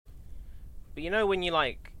But you know when you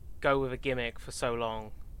like go with a gimmick for so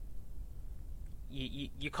long,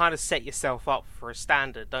 you kind of set yourself up for a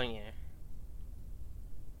standard, don't you?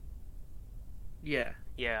 Yeah.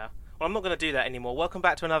 Yeah. Well, I'm not going to do that anymore. Welcome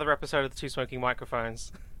back to another episode of the Two Smoking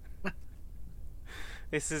Microphones.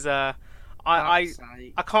 This is I Fuck's I I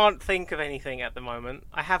sake. can't think of anything at the moment.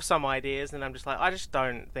 I have some ideas, and I'm just like, I just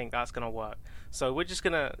don't think that's gonna work. So we're just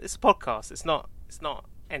gonna. It's a podcast. It's not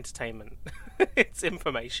entertainment. It's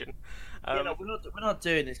information. You know, Um, we're not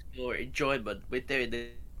doing this for enjoyment. We're doing this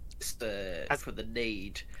as for the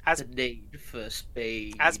need, as the need for as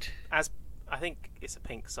speed. as I think it's a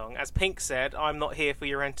Pink song. As Pink said, I'm not here for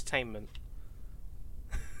your entertainment.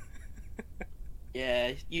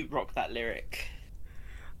 Yeah, you rock that lyric.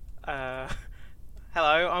 uh,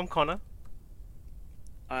 Hello, I'm Connor.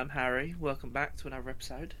 I'm Harry. Welcome back to another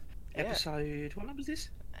episode. Yeah, Episode, what number is this?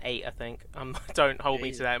 8, I think. Don't hold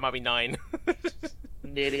me to Eh, that. It might be 9.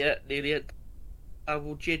 nearly at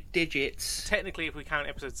double digits. Technically, if we count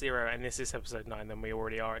episode 0 and this is episode 9, then we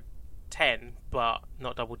already are at 10, but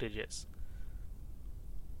not double digits.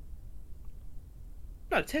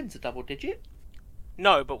 No, ten's a double digit.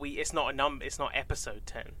 No, but it's not a number. It's not episode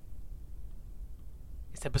 10.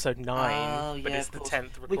 It's episode 9, Oh but yeah, it's of the course.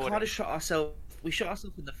 10th We kind recording. of shot ourselves. We shot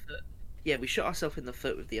ourselves in the foot. Yeah, we shot ourselves in the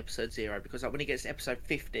foot with the episode 0 because like when it gets to episode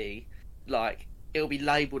 50, like it'll be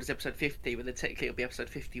labelled as episode 50, but then technically it'll be episode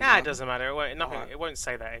Nah, it 51. doesn't matter. Right. It won't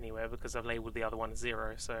say that anywhere because I've labelled the other one as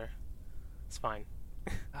 0, so it's fine.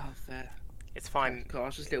 Oh, fair. It's Okay, fine. cool. I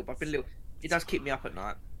was just a little. I've been a little. It does keep me up at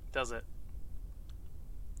night. Does it?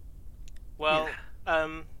 Yeah. Well,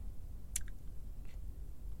 um,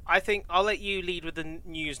 I think I'll let you lead with the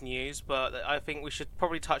news, but I think we should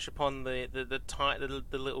probably touch upon the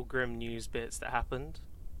little grim news bits that happened.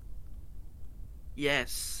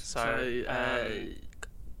 Yes. So, So,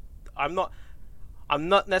 I'm not I'm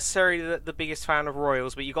not necessarily the biggest fan of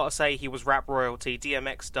Royals, but you got to say he was rap royalty.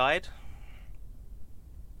 DMX died.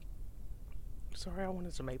 Sorry, I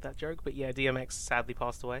wanted to make that joke, but yeah, DMX sadly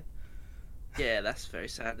passed away. yeah, that's very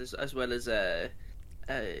sad. As well as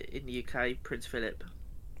in the UK, Prince Philip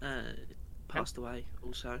uh And, passed away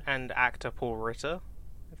also. and actor Paul Ritter,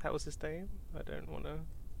 if that was his name. I don't want to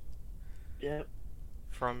Yeah,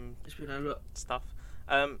 from it's been a lot. stuff.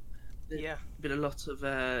 There's Yeah, been a lot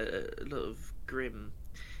of grim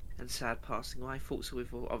and sad passing away. Thoughts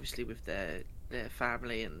with obviously with their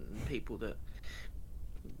family and people that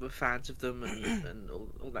were fans of them and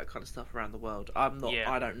all that kind of stuff around the world.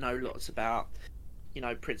 yeah. I don't know lots about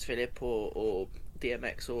Prince Philip or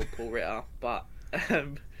DMX or Paul Ritter, but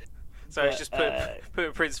um, So it's but just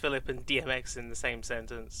put Prince Philip and DMX in the same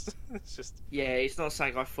sentence. It's just yeah, it's not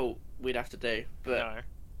something I thought we'd have to do, but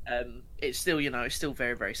no. it's still it's still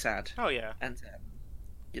very very sad, Oh yeah, and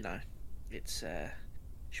you know it's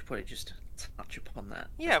should probably just touch upon that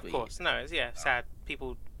yeah. as Of we course, no. It's yeah, sad.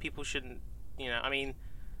 People shouldn't. I mean,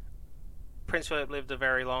 Prince Philip lived a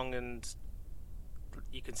very long and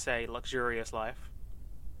you can say luxurious life.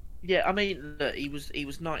 yeah. I mean, look, he was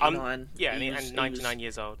 99. Yeah, He and was 99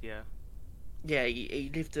 years old. Yeah, yeah, he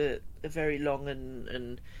lived a very long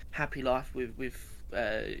and happy life with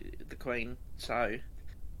the Queen. So,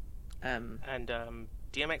 and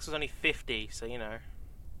DMX was only 50, so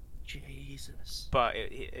Jesus. But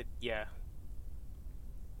yeah,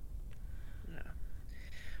 Yeah.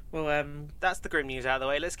 Well, that's the grim news out of the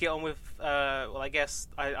way. Let's get on with. Well, I guess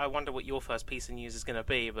I wonder what your first piece of news is going to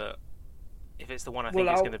be, but if it's the one I well,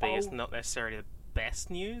 think it's going to be, it's not necessarily the best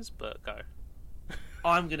news. But go.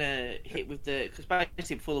 I'm gonna hit with because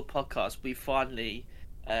basically before the podcast we finally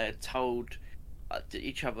told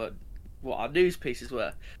each other what our news pieces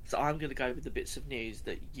were. So I'm gonna go with the bits of news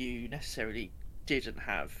that you necessarily didn't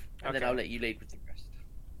have, and then Okay. I'll let you lead with the rest.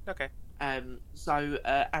 Okay. So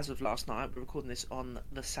as of last night, we're recording this on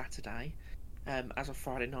the Saturday. As of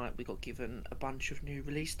Friday night, we got given a bunch of new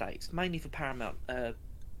release dates, mainly for Paramount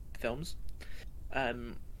films.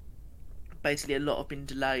 Um, Basically, a lot have been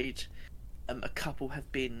delayed. A couple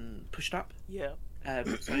have been pushed up. Yeah.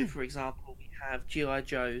 So, for example, we have G.I.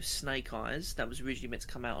 Joe Snake Eyes. That was originally meant to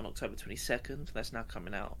come out on October 22nd. That's now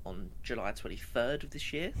coming out on July 23rd of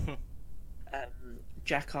this year.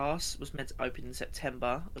 Jackass was meant to open in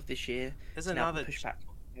September of this year. There's It's now been another. pushed back to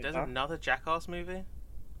There's October. another Jackass movie.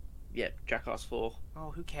 Yep, Jackass 4.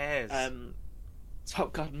 Oh, who cares?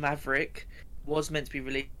 Top Gun Maverick was meant to be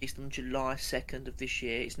released on July 2nd of this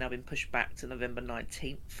year. It's now been pushed back to November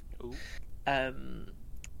 19th. Ooh. Um,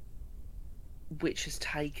 which has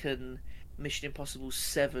taken Mission Impossible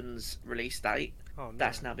 7's release date. Oh no.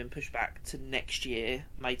 That's now been pushed back to next year,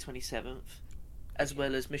 May 27th, as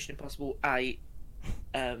well as Mission Impossible 8,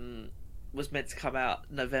 was meant to come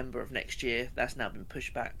out November of next year. That's now been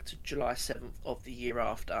pushed back to July 7th of the year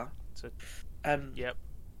after. So, Um, yep.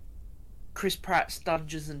 Chris Pratt's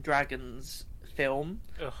Dungeons and Dragons film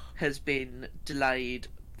Ugh. has been delayed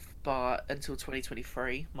until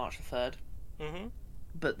 2023, March the 3rd. Mm-hmm.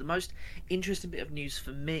 But the most interesting bit of news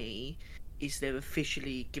for me is they've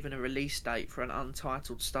officially given a release date for an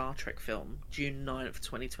untitled Star Trek film, June 9th,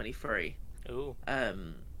 2023. Ooh.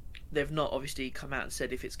 They've not obviously come out and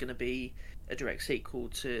said if it's going to be a direct sequel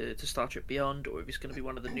to Star Trek Beyond, or if it's going to be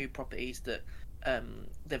one of the new properties that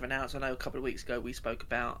they've announced. I know a couple of weeks ago we spoke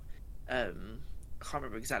about, I can't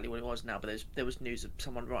remember exactly what it was now, but there was news of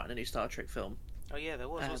someone writing a new Star Trek film. Oh yeah, there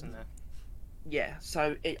was, wasn't there? Yeah,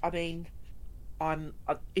 so if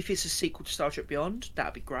it's a sequel to Star Trek Beyond,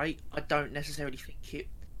 that'd be great. I don't necessarily think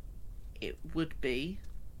it would be,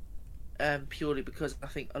 purely because I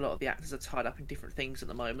think a lot of the actors are tied up in different things at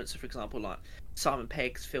the moment. So, for example, like Simon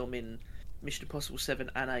Pegg's filming Mission Impossible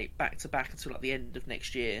 7 and 8 back to back until like the end of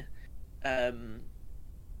next year.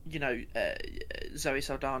 Zoe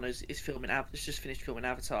Saldana is filming. Has just finished filming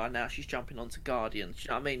Avatar, and now she's jumping onto Guardians. You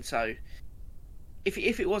know what I mean? So, if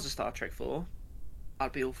it was a Star Trek 4,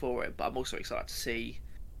 I'd be all for it. But I'm also excited to see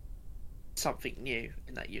something new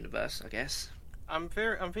in that universe, I guess. I'm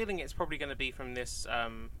feeling it's probably going to be from this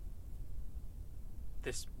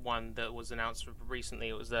this one that was announced recently.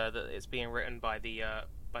 It was that it's being written by Fear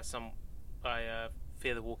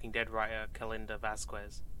the Walking Dead writer Kalinda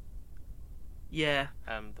Vasquez. Yeah,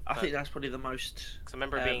 I think that's probably the most. Cause I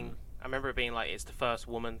remember it being like it's the first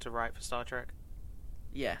woman to write for Star Trek.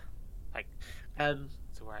 Yeah, like and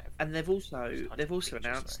they've also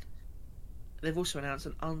announced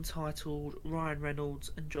an untitled Ryan Reynolds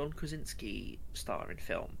and John Krasinski starring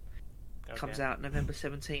film. Okay. Comes out November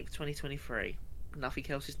 17th, 2023. Nothing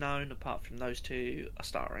else is known apart from those two are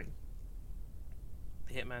starring.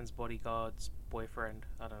 The Hitman's bodyguard's boyfriend.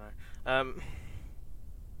 I don't know.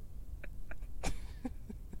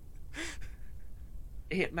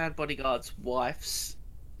 Hitman bodyguard's wife's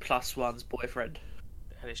plus one's boyfriend.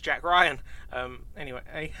 And it's Jack Ryan.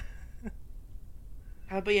 Anyway,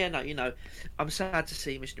 but yeah, no, I'm sad to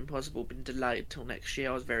see Mission Impossible been delayed till next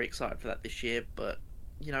year. I was very excited for that this year, but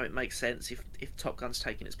it makes sense if Top Gun's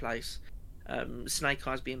taking its place. Snake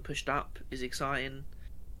Eyes being pushed up is exciting.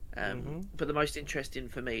 But the most interesting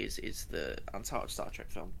for me is the untitled Star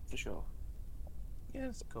Trek film, for sure. Yeah,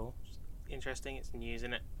 it's cool. It's interesting. It's news,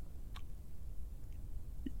 isn't it?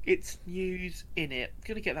 It's news, in it. I'm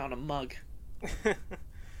gonna get that on a mug.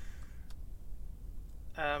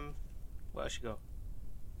 What else you got?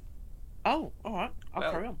 Oh, alright.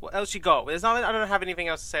 I'll carry on. What else you got? There's nothing. I don't have anything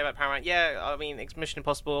else to say about Paramount. Yeah, I mean, it's Mission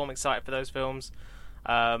Impossible. I'm excited for those films.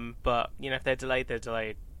 But if they're delayed, they're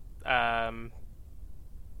delayed. Yeah,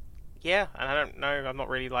 and I don't know. I'm not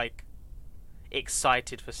really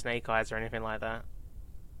excited for Snake Eyes or anything like that.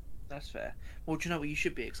 That's fair. Well, do you know what you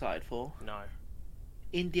should be excited for? No.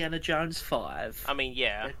 Indiana Jones 5. I mean,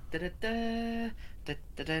 yeah. I'm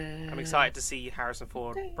excited to see Harrison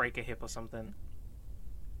Ford break a hip or something.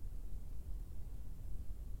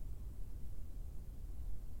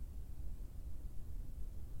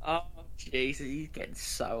 Oh, jeez, he's getting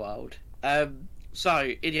so old.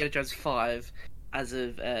 So, Indiana Jones 5, as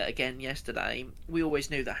of, again, yesterday, we always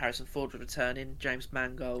knew that Harrison Ford would return in. James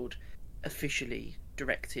Mangold officially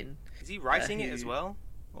directing. Is he writing it as well?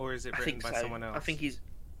 Or is it written by someone else? I think he's...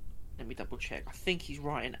 Let me double check. I think he's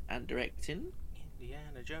writing and directing.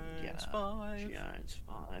 Indiana Jones 5. Jones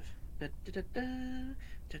 5. Can't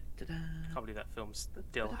believe that film's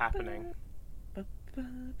still happening. I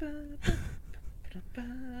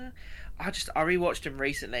rewatched him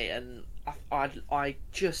recently, and I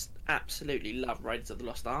just absolutely love Raiders of the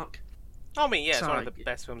Lost Ark. I mean, yeah, it's one of the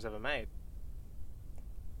best films ever made.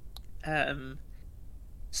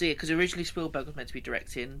 So yeah, because originally Spielberg was meant to be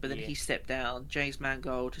directing, but then he stepped down. James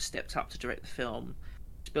Mangold has stepped up to direct the film.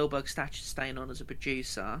 Spielberg's staying on as a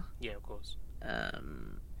producer. Yeah, of course.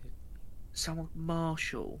 Someone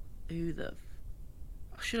Marshall. I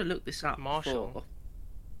should have looked this up. Marshall. Before.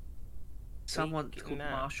 Someone called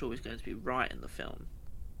Marshall is going to be writing the film.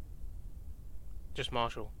 Just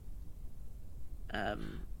Marshall.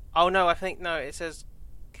 Oh no, I think it says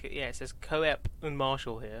Coep and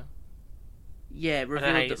Marshall here. Yeah,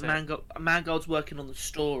 revealed that Mangold's working on the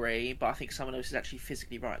story, but I think someone else is actually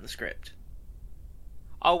physically writing the script.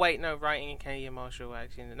 Oh wait, no, writing in Kennedy and Marshall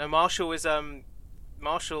actually. No, Marshall is I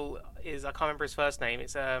can't remember his first name.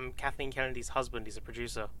 It's Kathleen Kennedy's husband. He's a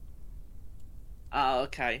producer. Oh,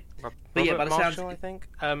 okay. But yeah, by the Marshall, I think.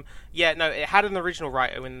 It had an original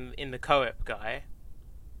writer in the Coep guy.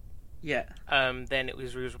 Yeah. Then it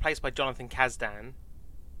was replaced by Jonathan Kasdan.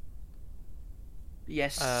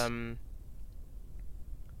 Yes.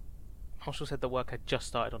 Marshall said the work had just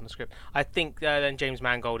started on the script. I think then James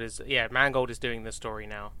Mangold is doing the story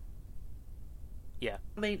now. Yeah.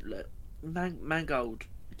 I mean, look, Mangold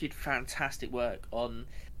did fantastic work on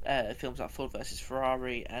films like Ford versus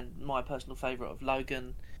Ferrari and my personal favourite of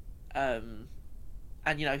Logan. And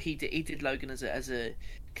you know, he did Logan as a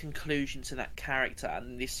conclusion to that character,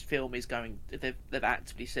 and this film is going. They've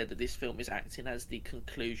actively said that this film is acting as the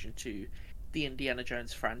conclusion to the Indiana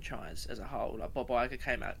Jones franchise as a whole. Like Bob Iger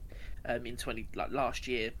came out in last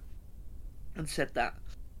year and said that.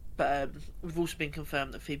 But we've also been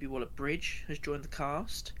confirmed that Phoebe Waller-Bridge has joined the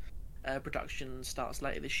cast. Production starts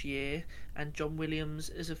later this year, and John Williams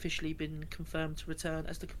has officially been confirmed to return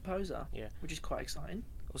as the composer. Yeah, which is quite exciting.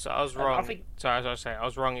 Also, I was wrong. Sorry, as I was saying, I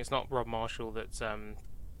was wrong. It's not Rob Marshall that's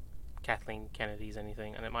Kathleen Kennedy's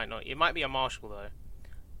anything, and it might not. It might be a Marshall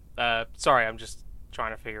though. Sorry, I'm just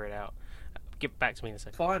trying to figure it out. Get back to me in a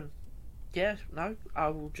second. Fine. Yeah, no, I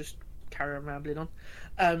will just carry on rambling on.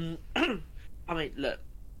 I mean, look,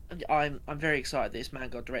 I'm very excited this man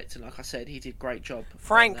got directed. Like I said, he did a great job.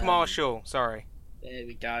 Frank Marshall. Sorry. There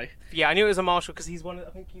we go. Yeah, I knew it was a Marshall because I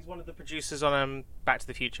think he's one of the producers on Back to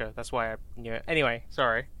the Future. That's why I knew it. Anyway,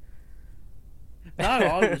 sorry. No,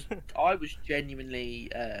 I was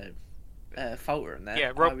genuinely faltering there.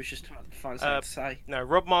 Yeah, I was just trying to find something to say. No,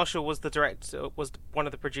 Rob Marshall was one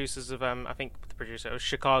of the producers of I think the producer of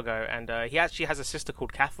Chicago, and he actually has a sister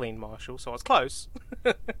called Kathleen Marshall, so I was close.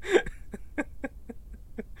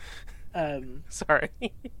 Sorry.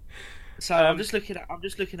 So I'm just looking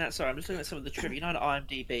at some of the trivia. You know, at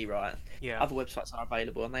IMDb, right? Yeah. Other websites are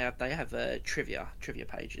available, and they have trivia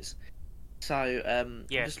pages. So I'm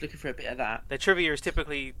just looking for a bit of that. Their trivia is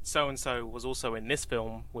typically so and so was also in this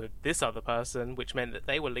film with this other person, which meant that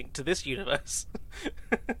they were linked to this universe.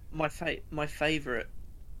 My favourite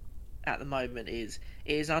at the moment is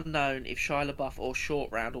it is unknown if Shia LaBeouf or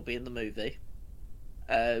Short Round will be in the movie.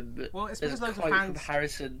 Well, it's there's because a those quote fans... from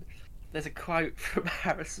Harrison. There's a quote from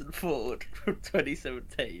Harrison Ford from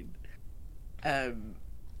 2017.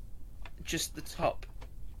 Just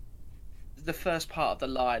the first part of the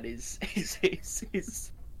line is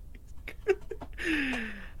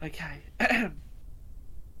okay.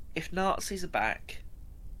 If Nazis are back,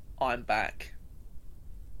 I'm back.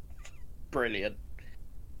 Brilliant.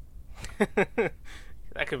 That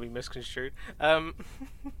could be misconstrued.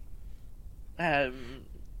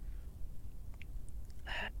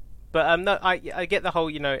 But no, I get the whole,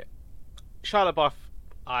 you know, Shia LaBeouf,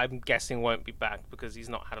 I'm guessing won't be back because he's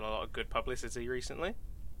not had a lot of good publicity recently.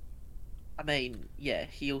 I mean, yeah,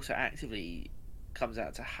 he also actively comes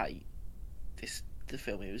out to hate the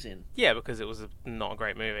film he was in. Yeah, because it was not a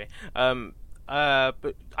great movie. But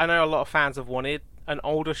I know a lot of fans have wanted an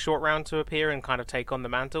older Short Round to appear and kind of take on the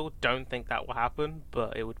mantle. Don't think that will happen,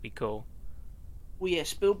 but it would be cool. Well, yeah,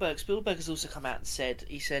 Spielberg has also come out and said,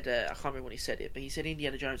 I can't remember when he said it, but he said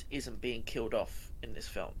Indiana Jones isn't being killed off in this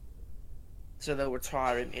film, so they'll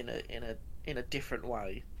retire him in a different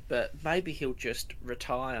way. But maybe he'll just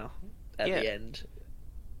retire at the end.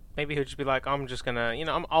 Maybe he'll just be like, I'm just gonna, you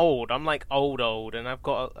know, I'm old. I'm like old, and I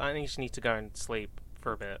just need to go and sleep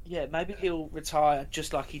for a bit. Yeah, maybe he'll retire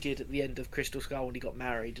just like he did at the end of Crystal Skull when he got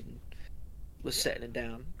married and was settling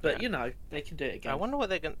down. But you know, they can do it again. I wonder what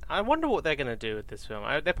they're gonna do with this film.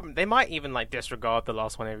 They might even like disregard the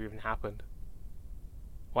last one ever even happened,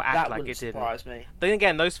 or act like it didn't. Surprise me. Then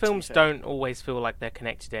again, those films don't always feel like they're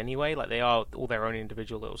connected anyway. Like they are all their own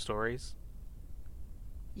individual little stories.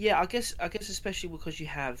 Yeah, I guess especially because you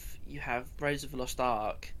have Raiders of the Lost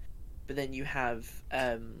Ark, but then you have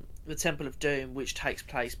the Temple of Doom, which takes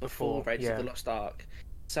place before Raiders of the Lost Ark.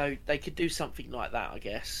 So they could do something like that, I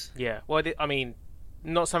guess. Yeah, well, I mean,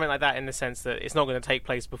 not something like that in the sense that it's not going to take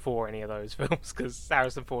place before any of those films because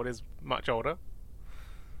Harrison Ford is much older.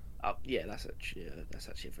 Yeah, that's actually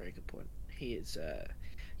a very good point. He is.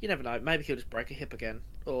 You never know. Maybe he'll just break a hip again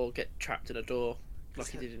or get trapped in a door like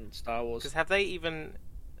he did in Star Wars. Because have they even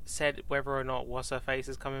said whether or not What's Her Face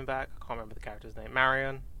is coming back? I can't remember the character's name.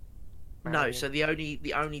 Marion? No. So the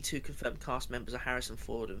only two confirmed cast members are Harrison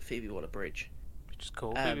Ford and Phoebe Waller-Bridge. Which is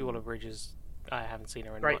cool. Phoebe Waller-Bridge is... I haven't seen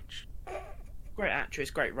her in much. Great actress,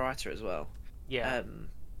 great writer as well. Yeah.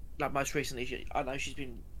 Like most recently, I know she's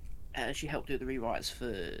been... she helped do the rewrites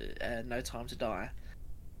for No Time to Die.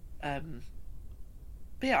 But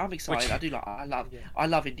yeah, I'm excited. I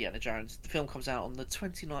love Indiana Jones. The film comes out on the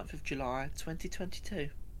 29th of July, 2022.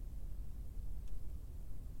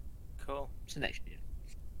 Cool. So next year.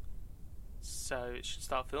 So it should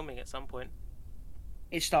start filming at some point.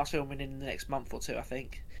 It starts filming in the next month or two, I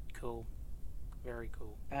think. Cool. Very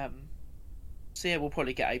cool. So yeah, we'll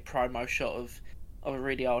probably get a promo shot of of a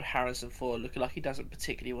really old Harrison Ford looking like he doesn't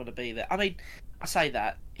particularly want to be there. I mean, I say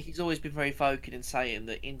that he's always been very vocal in saying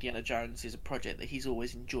that Indiana Jones is a project that he's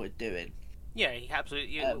always enjoyed doing. Yeah, he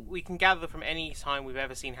absolutely. Um, We can gather from any time we've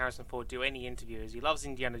ever seen Harrison Ford do any interviews. He loves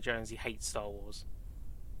Indiana Jones. He hates Star Wars.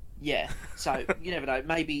 yeah, so you never know.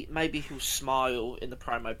 Maybe he'll smile in the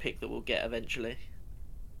promo pic that we'll get eventually.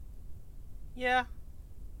 Yeah.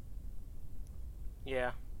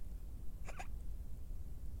 Yeah.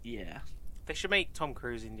 Yeah, They should make Tom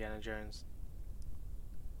Cruise Indiana Jones.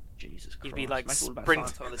 Jesus Christ. He'd be like Make it all about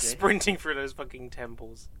Scientology. sprinting through those fucking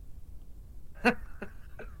temples,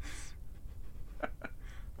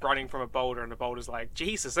 running from a boulder, and the boulder's like,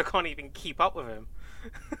 Jesus, I can't even keep up with him.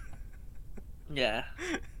 Yeah.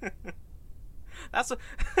 That's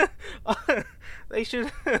they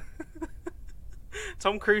should.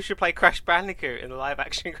 Tom Cruise should play Crash Bandicoot in the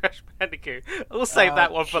live-action Crash Bandicoot. We'll save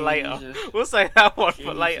that one for later. Jesus. We'll save that one Jesus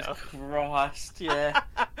for later. Christ, yeah.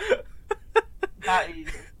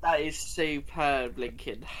 that is superb,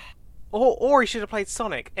 Lincoln. Or he should have played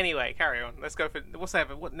Sonic. Anyway, carry on. Let's go for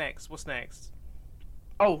what next? What's next?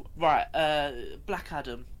 Oh, right, Black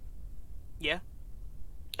Adam. Yeah.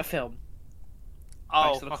 A film.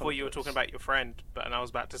 Oh, Based on the I thought comic you were books. talking about your friend, and I was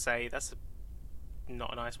about to say that's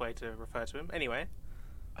not a nice way to refer to him. Anyway,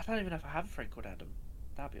 I don't even know if I have a friend called Adam.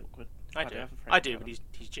 That'd be awkward. I do. have a friend I do, called but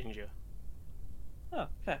he's ginger. Adam. Oh,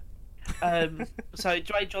 fair. So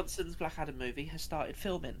Dwayne Johnson's Black Adam movie has started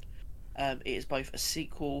filming. It is both a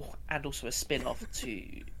sequel and also a spin-off to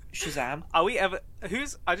Shazam. Are we ever?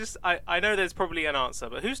 I know there's probably an answer,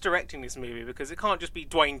 but who's directing this movie? Because it can't just be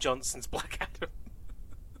Dwayne Johnson's Black Adam.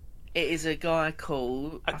 It is a guy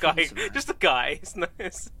called Just a guy.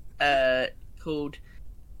 It's called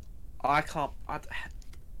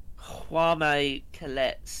Juame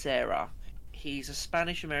Colette Serra. He's a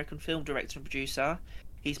Spanish-American film director and producer.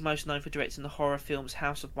 He's most known for directing the horror films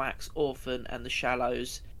House of Wax, Orphan, and The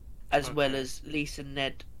Shallows, as well as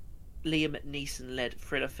Liam Neeson-led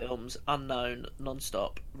thriller films Unknown,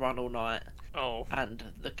 Nonstop, Run All Night, and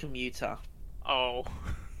The Commuter. Oh.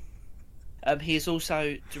 He has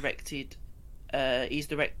also directed. He's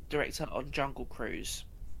director on Jungle Cruise.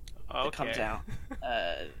 Okay. That comes out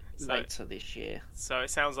later this year. So it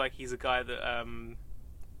sounds like he's a guy that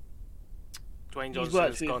Dwayne He's Johnson worked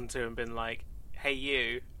has with- gone to and been like, "Hey,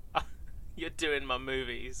 you're doing my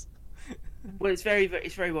movies." Well, it's very well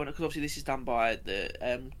known because obviously this is done by the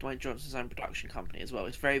Dwayne Johnson's own production company as well.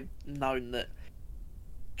 It's very known that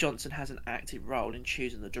Johnson has an active role in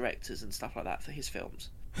choosing the directors and stuff like that for his films.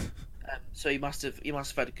 So he must have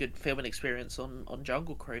had a good filming experience on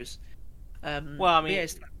Jungle Cruise. Well, I mean,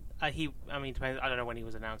 yes, depends. I don't know when he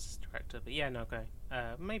was announced as director, but yeah, no, okay,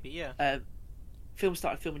 maybe, yeah. film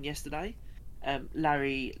started filming yesterday.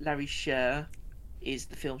 Larry Sher is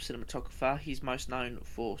the film cinematographer. He's most known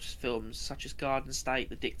for films such as Garden State,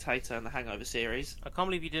 The Dictator, and the Hangover series. I can't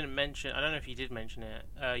believe you didn't mention. I don't know if you did mention it.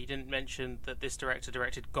 You didn't mention that this director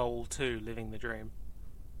directed Goal 2, Living the Dream,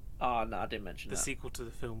 Oh no, I didn't mention the that. sequel to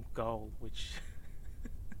the film Goal, which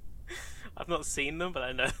I've not seen them, but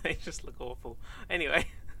I know they just look awful. Anyway.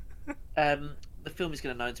 The film is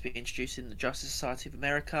going to known to be introducing the Justice Society of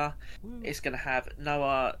America. Woo. It's going to have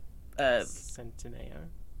Noah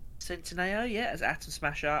Centineo, yeah, as Atom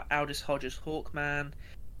Smasher, Aldous Hodges Hawkman,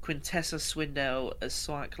 Quintessa Swindell as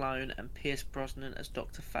Cyclone, and Pierce Brosnan as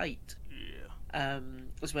Dr. Fate. Yeah.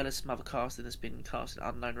 As well as some other casting that's been cast in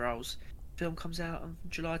unknown roles. Film comes out on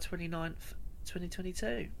July 29th,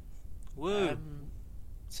 2022. Woo.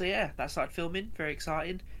 So yeah, that started filming. Very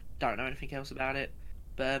exciting. Don't know anything else about it,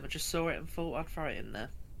 but I just saw it and thought I'd throw it in there.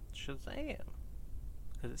 Shazam.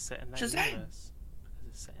 Because it's set in that Shazam. universe. Because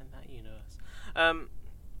it's set in that universe.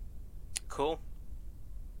 Cool.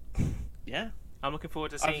 Yeah. I'm looking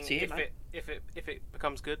forward to Over seeing to you, mate. if it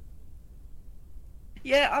becomes good.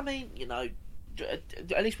 Yeah, I mean, you know,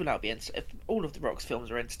 at least we'll know it'll be all of the Rock's films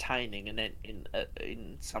are entertaining and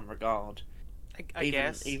in some regard. I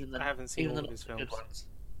guess. I haven't seen all the of his not so good films.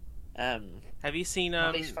 ones. Have you seen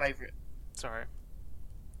My least favourite. Sorry.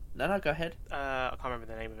 No, go ahead. I can't remember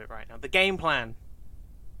the name of it right now. The Game Plan.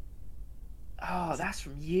 Oh, that's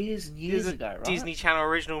from years and years There's a ago, right? Disney Channel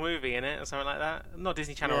original movie in it or something like that. Not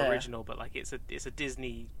Disney Channel Yeah. original, but like it's a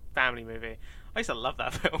Disney family movie. I used to love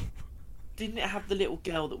that film. Didn't it have the little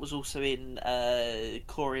girl that was also in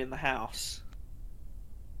Corey in the House?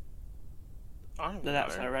 I don't know. That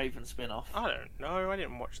was her Raven spin-off. I don't know. I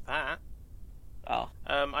didn't watch that. Oh,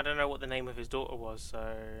 I don't know what the name of his daughter was.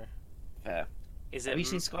 So fair. is it Have you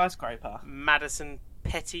seen Skyscraper? Madison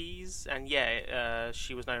Petties? And yeah,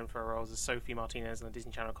 she was known for her roles as Sophie Martinez in the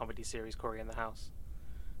Disney Channel comedy series Cory in the House.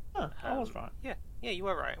 Oh, I was right. Yeah, you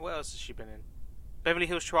were right. What else has she been in? Beverly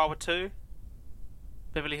Hills Chihuahua 2,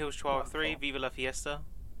 Beverly Hills Chihuahua 3, Wonderful. Viva La Fiesta,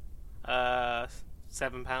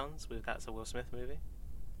 £7 with That's a Will Smith movie.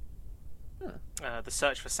 Huh. The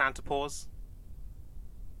Search for Santa Paws.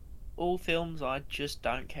 All films I just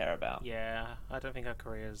don't care about. Yeah, I don't think her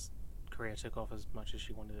career took off as much as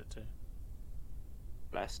she wanted it to.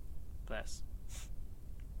 Bless. Bless.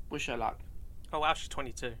 Wish her luck. Oh wow, she's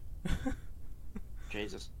 22.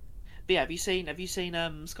 Jesus. But yeah, have you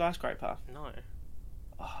seen Skyscraper? No.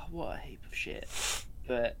 Oh, what a heap of shit.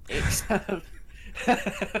 But it's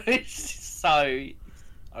it's so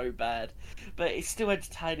bad. But it's still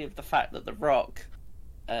entertaining with the fact that The Rock,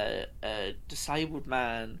 a disabled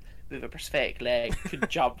man with a prosthetic leg, could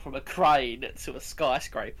jump from a crane to a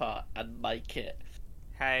skyscraper and make it.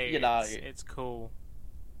 Hey, You know. it's cool.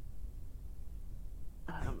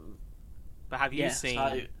 Um, But have you yeah, seen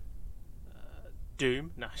so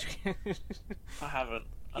Doom? No. I haven't.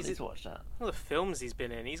 I Is need it- to watch that. All the films he's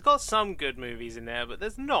been in. He's got some good movies in there, but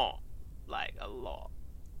there's not like a lot.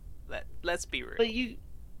 Let's be real. But you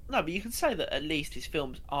can say that at least his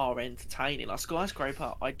films are entertaining. Like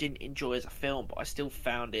Skyscraper, I didn't enjoy as a film, but I still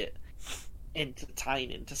found it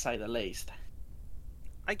entertaining to say the least.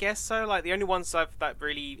 I guess so. Like the only ones that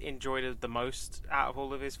really enjoyed the most out of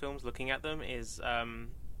all of his films, looking at them, is the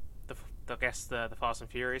Fast and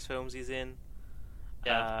Furious films he's in.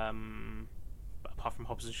 Yeah. But apart from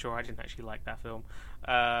Hobbs and Shaw, I didn't actually like that film.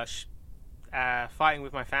 Fighting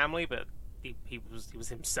with My Family, but he was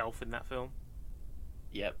himself in that film,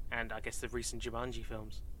 Yep. and I guess the recent Jumanji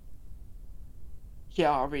films. Yeah,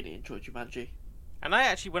 I really enjoyed Jumanji. And I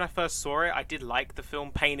actually, when I first saw it, I did like the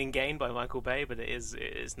film Pain and Gain by Michael Bay, but it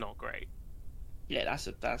is not great. Yeah, that's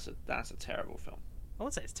a terrible film. I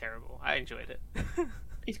won't say it's terrible. I enjoyed it.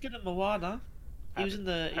 He's good at Moana. He was in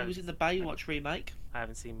the Baywatch remake. I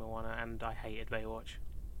haven't seen Moana, and I hated Baywatch.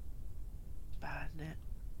 Bad, isn't it?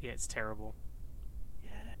 Yeah, it's terrible. Yeah.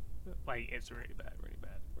 Like, it's really bad, really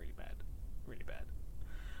bad, really bad, really bad.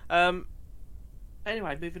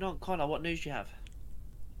 Anyway, moving on. Connor, what news do you have?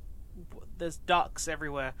 There's ducks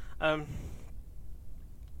everywhere.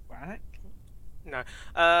 Right. No.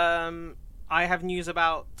 I have news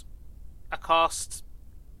about a cast.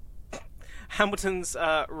 Hamilton's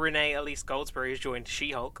Renee Elise Goldsberry has joined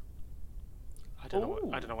She-Hulk. I don't know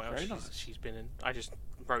what else very she's nice. been in. I just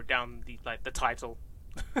wrote down the title.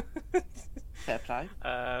 Fair play.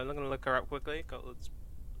 I'm gonna look her up quickly.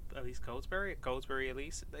 Elise Goldsberry. Goldsberry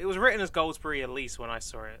Elise. It was written as Goldsberry Elise when I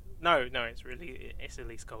saw it. No, it's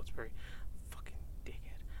Elise Goldsberry. Fucking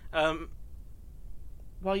dickhead.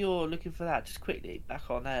 While you're looking for that, just quickly back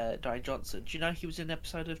on Dwayne Johnson. Do you know he was in an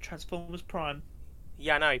episode of Transformers Prime?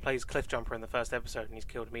 Yeah, I know. He plays Cliff Jumper in the first episode, and he's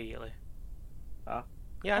killed immediately. Ah.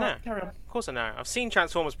 Yeah, I know. Alright, carry on. Of course I know. I've seen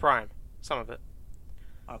Transformers Prime. Some of it.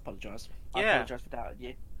 I apologise. Yeah. I apologise for doubting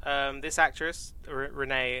you. This actress,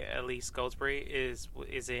 Renee Elise Goldsberry,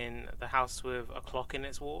 is in The House with a Clock in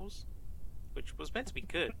Its Walls, which was meant to be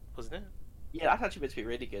good, wasn't it? Yeah, that's actually meant to be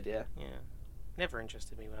really good. Yeah. Yeah. Never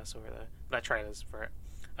interested me when I saw it though. Like trailers for it.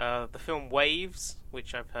 The film Waves,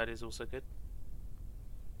 which I've heard is also good.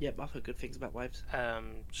 Yep, I've heard good things about Waves.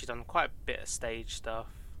 She's done quite a bit of stage stuff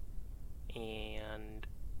and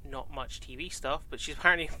not much TV stuff, but she's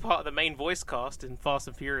apparently part of the main voice cast in Fast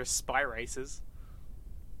and Furious Spy Racers.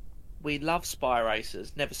 We love Spy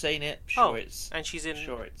Racers. Never seen it. And she's in.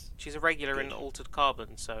 Sure, it's She's a regular in good. Altered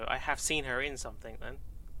Carbon, so I have seen her in something then.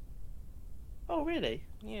 Oh, really?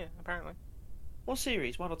 Yeah, apparently. What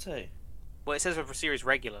series? 1 or 2? Well, it says her for series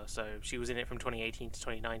regular, so she was in it from 2018 to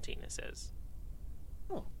 2019. It says.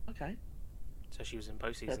 Oh, okay. So she was in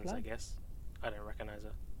both seasons, play. I guess. I don't recognise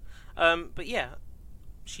her. But yeah,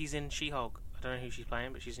 she's in She-Hulk. I don't know who she's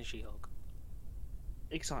playing, but she's in She-Hulk.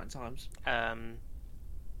 Exciting times.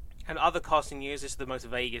 And other casting news, this is the most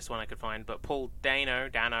vaguest one I could find, but Paul Dano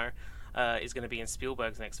is going to be in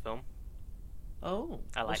Spielberg's next film. Oh,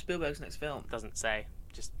 I like- what's Spielberg's next film? Doesn't say,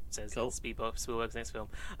 just says Cool. Spielberg's next film.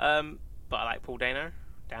 But I like Paul Dano.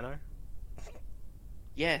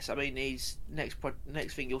 Yes, I mean he's next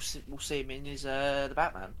thing we'll see him in is the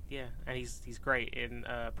Batman. Yeah, and he's great in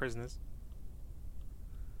Prisoners.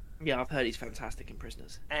 Yeah, I've heard he's fantastic in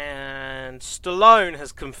Prisoners. And Stallone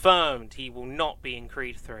has confirmed he will not be in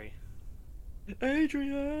Creed 3.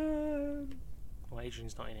 Adrian. Well,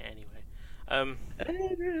 Adrian's not in it anyway.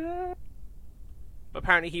 Adrian. But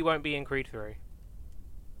apparently he won't be in Creed 3.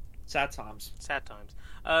 Sad times. Sad times.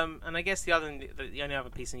 And I guess the only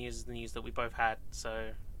other piece of news is the news that we both had.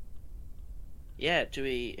 So Yeah,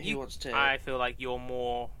 who wants to? I feel like you're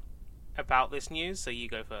more about this news, so you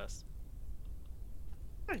go first.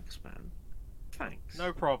 Thanks, man. Thanks.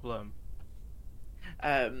 No problem.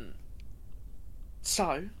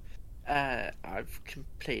 So, I've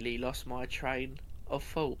completely lost my train of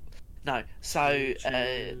thought. No, so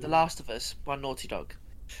The Last of Us by Naughty Dog.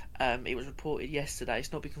 It was reported yesterday.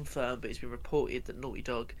 It's not been confirmed, but it's been reported that Naughty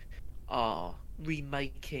Dog are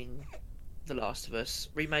remaking The Last of Us,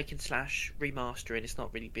 remaking slash remastering. It's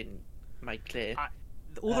not really been made clear.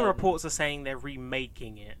 All the reports are saying they're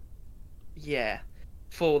remaking it. Yeah,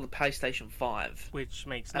 for the PlayStation 5, which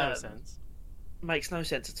makes no sense. Makes no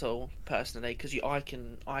sense at all, personally, because I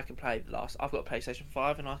can play the last. I've got a PlayStation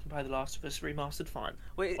 5 and I can play The Last of Us remastered fine.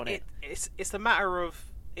 Well, it's the matter of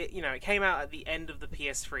it. You know, it came out at the end of the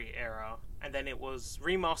PS3 era, and then it was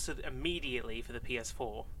remastered immediately for the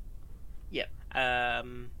PS4. Yep.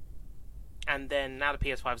 And then now the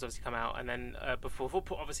PS5 has obviously come out, and then before the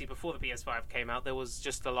PS5 came out, there was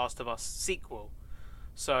just The Last of Us sequel.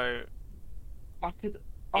 So I could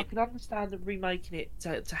understand them remaking it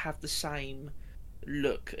to have the same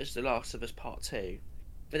look as The Last of Us Part 2,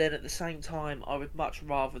 but then at the same time I would much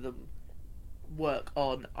rather them work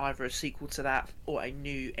on either a sequel to that or a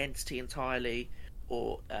new entity entirely,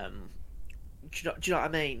 or do you know what I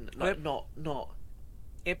mean? Like, not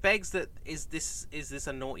it begs that is this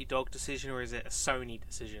a Naughty Dog decision or is it a Sony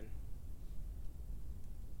decision?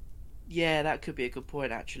 Yeah, that could be a good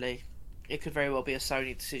point, actually. It could very well be a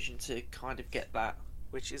Sony decision to kind of get that,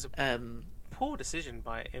 which is a poor decision,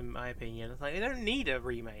 in my opinion. It's like, they don't need a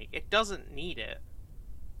remake. It doesn't need it.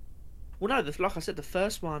 Well, no, like I said, the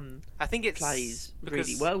first one I think it plays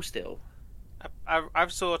really well still. I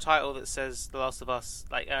saw a title that says The Last of Us.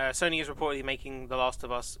 Like Sony is reportedly making The Last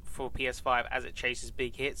of Us for PS5 as it chases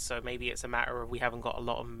big hits. So maybe it's a matter of we haven't got a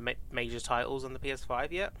lot of major titles on the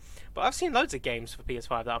PS5 yet. But I've seen loads of games for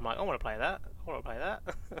PS5 that I'm like, I want to play that. I want to play that.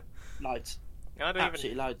 Loads.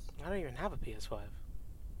 Absolutely loads. I don't even have a PS5.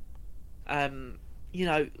 You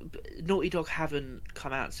know, Naughty Dog haven't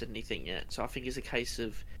come out and said anything yet, so I think it's a case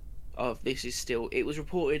of this is still. It was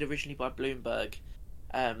reported originally by Bloomberg,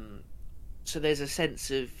 so there's a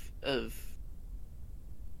sense of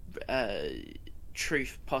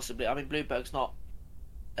truth possibly. I mean, Bloomberg's not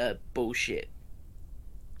a bullshit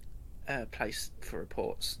place for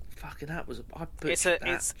reports. Fucking that was it's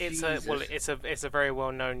a very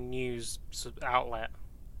well known news outlet.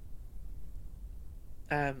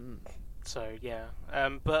 So yeah,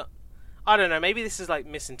 but I don't know. Maybe this is like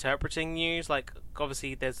misinterpreting news. Like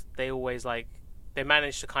obviously, they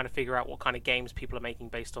manage to kind of figure out what kind of games people are making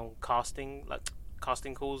based on casting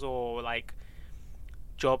calls or like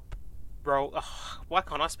job role. Ugh, why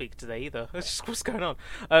can't I speak today either? What's going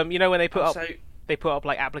on? You know when they put up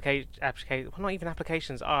like application, well, not even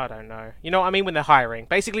applications. I don't know. You know what I mean when they're hiring.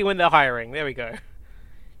 Basically, when they're hiring, there we go.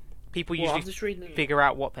 People usually figure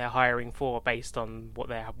out what they're hiring for based on what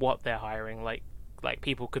they're hiring. Like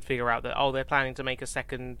people could figure out that they're planning to make a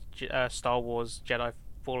second Star Wars Jedi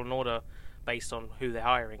Fallen Order based on who they're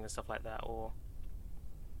hiring and stuff like that. Or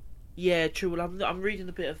yeah, true. Well, I'm reading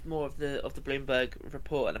a bit more of the Bloomberg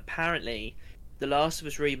report, and apparently, The Last of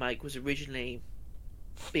Us remake was originally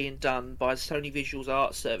being done by the Sony Visuals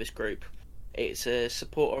Arts Service Group. It's a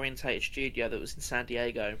support-orientated studio that was in San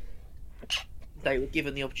Diego. They were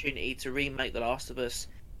given the opportunity to remake The Last of Us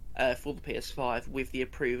for the PS5 with the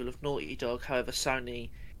approval of Naughty Dog. However, Sony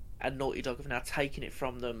and Naughty Dog have now taken it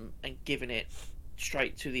from them and given it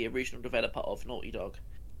straight to the original developer of Naughty Dog.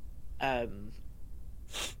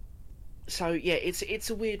 So yeah, it's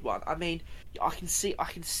a weird one. I mean, I can see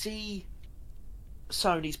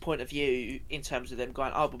Sony's point of view in terms of them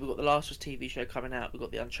going, but we've got the Last of Us TV show coming out, we've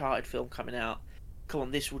got the Uncharted film coming out. Come on,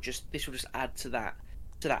 this will just add to that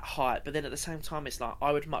hype. But then at the same time, it's like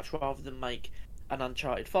I would much rather than make an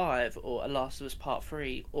Uncharted 5 or a Last of Us Part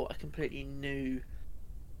 3 or a completely new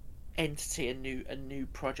entity, a new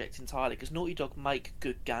project entirely, because Naughty Dog make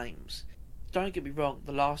good games. Don't get me wrong,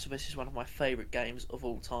 The Last of Us is one of my favourite games of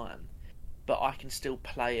all time, but I can still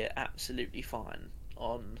play it absolutely fine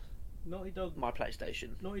on Naughty Dog, my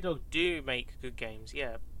PlayStation. Naughty Dog do make good games,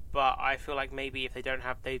 yeah, but I feel like maybe if they don't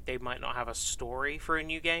have, they might not have a story for a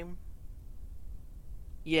new game.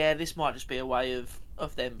 Yeah, this might just be a way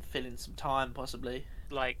of them filling some time, possibly.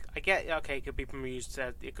 Like, I get, okay, it could be used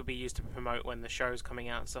to promote when the show's coming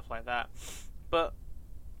out and stuff like that, but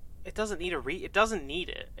it doesn't need it doesn't need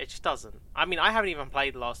it. It just doesn't. I mean, I haven't even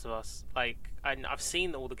played The Last of Us. Like, I've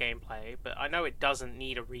seen all the gameplay, but I know it doesn't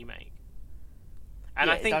need a remake. And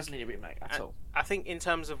yeah, I think it doesn't need a remake at all. I think in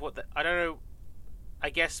terms of I don't know. I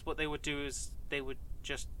guess what they would do is it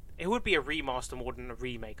would be a remaster more than a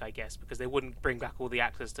remake, I guess, because they wouldn't bring back all the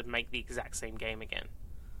actors to make the exact same game again.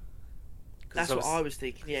 That's what I was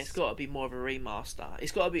thinking. Yeah, it's got to be more of a remaster.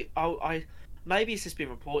 It's got to be. Maybe it's just been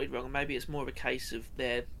reported wrong, and maybe it's more of a case of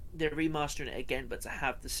they're they're remastering it again, but to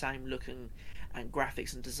have the same look and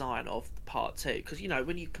graphics and design of part two. Because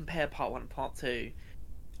when you compare part one and part two,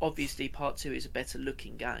 obviously part two is a better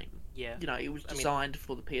looking game. Yeah. It was designed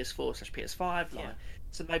for the PS4/PS5. Yeah.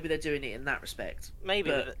 So maybe they're doing it in that respect. Maybe,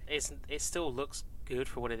 but it still looks good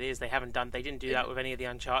for what it is. They didn't do that with any of the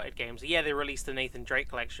Uncharted games. Yeah, they released the Nathan Drake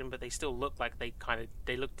collection, but they still look like they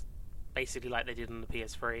looked basically like they did on the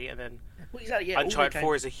PS3. And then exactly, Uncharted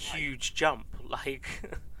 4 is a huge jump. Like,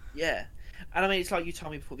 yeah, and I mean, it's like you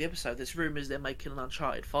told me before the episode. There's rumours they're making an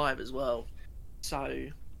Uncharted 5 as well. So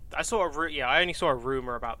I only saw a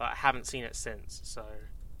rumor about that. I haven't seen it since. So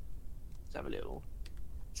let's have a little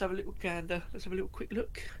gander. Let's have a little quick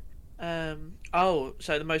look. So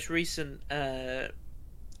the most recent,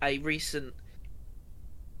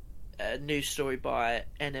 news story by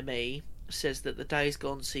NME says that the Days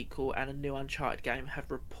Gone sequel and a new Uncharted game have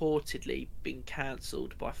reportedly been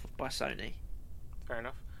cancelled by Sony. Fair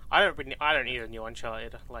enough. I don't need a new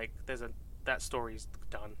Uncharted. Like, that story's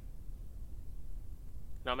done.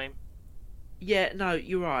 Know what I mean? Yeah, no,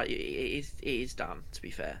 you're right. It is done. To be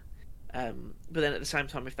fair, but then at the same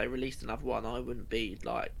time, if they released another one, I wouldn't be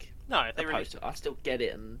like if they opposed to it. I'd still get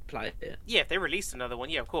it and play it. Yeah, if they released another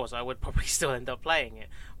one, yeah, of course, I would probably still end up playing it.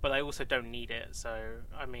 But I also don't need it. So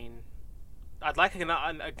I mean, I'd like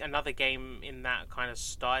another game in that kind of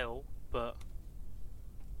style, but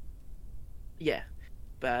yeah,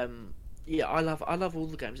 yeah, I love all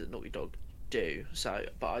the games that Naughty Dog do. So,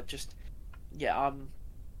 but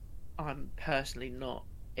I'm personally not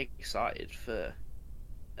excited for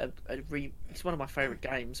it's one of my favourite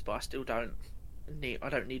games, but I still don't need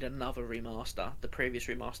another remaster. The previous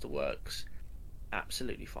remaster works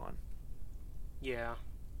absolutely fine. Yeah.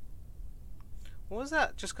 What was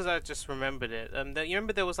that? Just because I just remembered it. You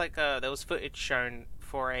remember there was there was footage shown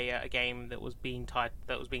for a game that was being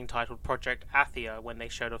titled Project Athia when they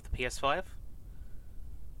showed off the PS5.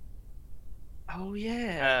 Oh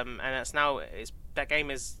yeah. And that game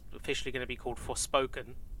is officially going to be called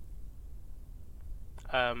Forspoken.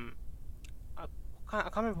 I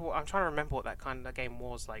can't remember. I'm trying to remember what that kind of game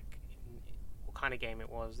was like. What kind of game it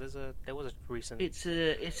was? There was a recent. It's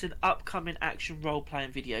an upcoming action role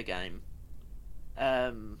playing video game.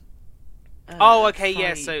 Okay,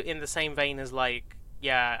 yeah. So in the same vein as I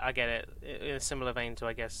get it. In a similar vein to,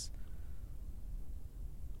 I guess,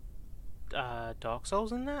 Dark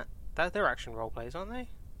Souls in that. They're action role plays, aren't they?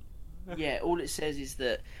 Yeah, all it says is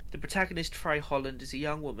that the protagonist, Frey Holland, is a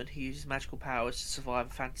young woman who uses magical powers to survive a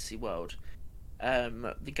fantasy world.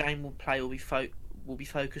 The game will be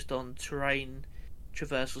focused on terrain,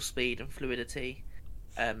 traversal speed, and fluidity.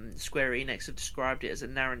 Square Enix have described it as a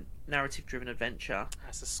narrative-driven adventure.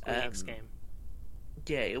 That's a Square Enix game.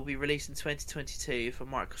 Yeah, it will be released in 2022 for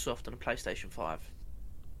Microsoft on a PlayStation 5.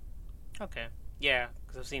 Okay. Yeah,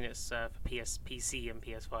 because I've seen it's for PC and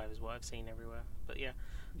PS5 is what I've seen everywhere. But yeah.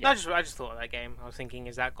 No, I just thought of that game. I was thinking,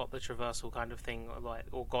 is that got the traversal kind of thing,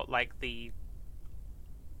 or got like the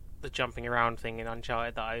jumping around thing in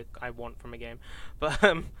Uncharted that I want from a game? But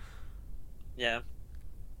yeah,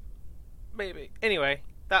 maybe. Anyway,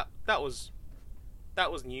 that was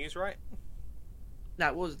news, right?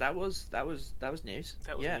 That was news. That was news.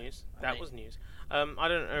 That was news. I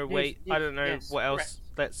don't know. News, I don't know what else.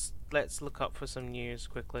 Correct. Let's look up for some news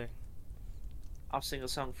quickly. I'll sing a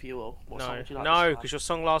song for you all. What song would you like no, to because your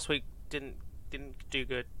song last week didn't do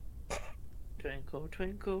good. Twinkle,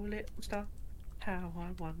 twinkle, little star, how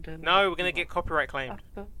I wonder. No, we're gonna get copyright claimed.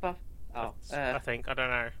 Oh, I think, I don't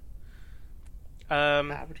know.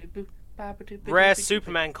 Rare Rare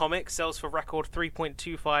Superman comic sells for record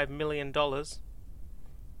 $3.25 million.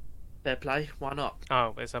 Fair play. Why not?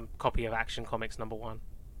 Oh, it's a copy of Action Comics #1.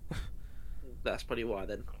 That's probably why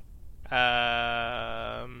then.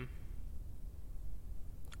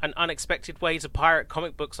 An unexpected way to pirate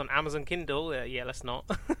comic books on Amazon Kindle. Yeah, let's not.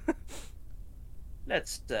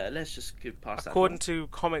 Let's just go past that. According to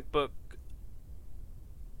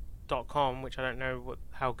comicbook.com, which I don't know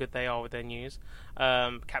how good they are with their news,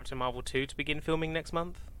 Captain Marvel 2 to begin filming next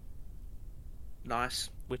month. Nice.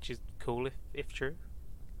 Which is cool if true.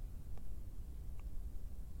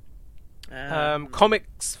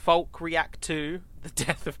 Comics Folk react to the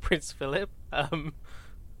death of Prince Philip.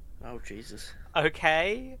 Oh Jesus.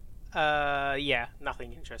 Okay. Yeah,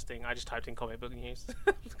 nothing interesting. I just typed in comic book news.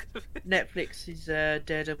 Netflix's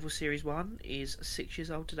Daredevil Series 1 is 6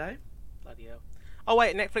 years old today. Bloody hell. Oh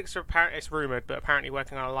wait, Netflix are apparently, it's rumoured, but apparently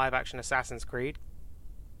working on a live-action Assassin's Creed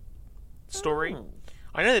story. Oh.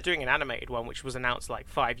 I know they're doing an animated one, which was announced like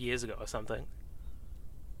 5 years ago or something.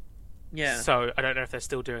 Yeah. So I don't know if they're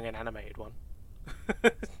still doing an animated one.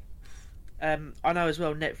 I know as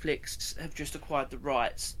well. Netflix have just acquired the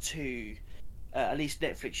rights to, at least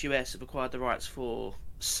Netflix US have acquired the rights for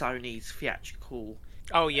Sony's theatrical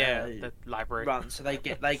Oh yeah, the library run. So they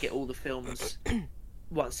get all the films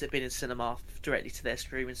once they've been in cinema directly to their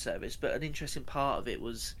streaming service. But an interesting part of it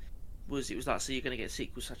was it was like, so you're going to get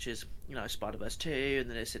sequels such as, you know, Spider-Verse 2, and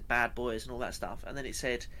then it said Bad Boys and all that stuff, and then it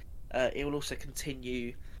said it will also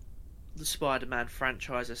continue the Spider-Man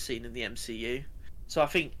franchise as seen in the MCU. So I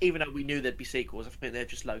think even though we knew there'd be sequels, I think they've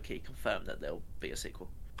just low-key confirmed that there'll be a sequel.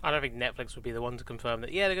 I don't think Netflix would be the one to confirm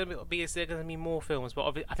that. Yeah, they're going to be more films,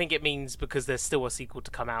 but I think it means because there's still a sequel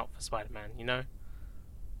to come out for Spider-Man. You know?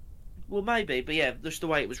 Well, maybe, but yeah, just the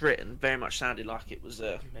way it was written, very much sounded like it was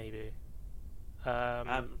maybe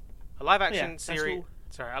a live-action yeah, series.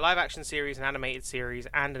 Sorry, a live-action series, an animated series,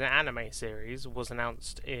 and an anime series was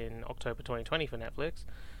announced in October 2020 for Netflix.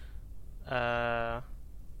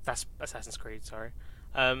 That's Assassin's Creed. Sorry.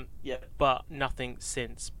 Yeah. But nothing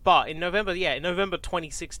since. But in November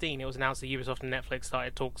 2016, it was announced that Ubisoft and Netflix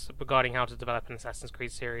started talks regarding how to develop an Assassin's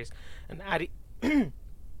Creed series, and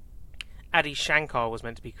Adi Shankar was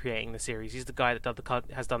meant to be creating the series. He's the guy that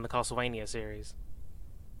has done the Castlevania series.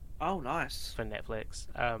 Oh, nice. For Netflix.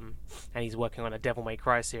 And he's working on a Devil May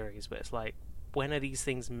Cry series, but it's like, when are these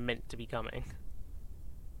things meant to be coming?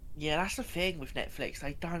 Yeah, that's the thing with Netflix.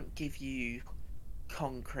 They don't give you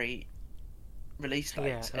concrete release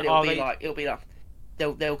dates. Yeah. And it'll be like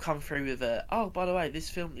they'll come through with by the way, this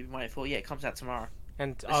film you've been waiting for, it comes out tomorrow.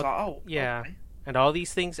 And it's like, yeah. Okay. And all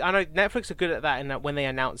these things, I know Netflix are good at that, in that when they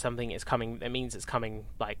announce something it's coming, it means it's coming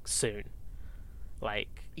like soon.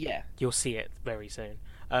 Like, yeah, you'll see it very soon.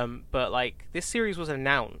 But like, this series was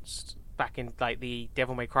announced back in, like, the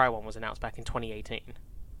Devil May Cry one was announced back in 2018.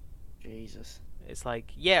 Jesus. It's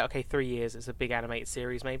like, yeah, okay, 3 years. It's a big animated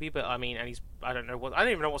series, maybe, but I mean, and I don't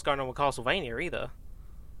even know what's going on with Castlevania either.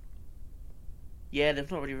 Yeah, they've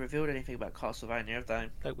not really revealed anything about Castlevania, have they?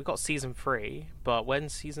 Like, we got season 3, but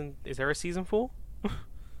is there a season 4?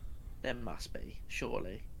 There must be,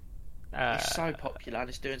 surely. It's so popular and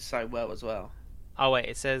it's doing so well as well. Oh wait,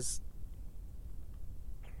 it says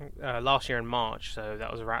last year in March, so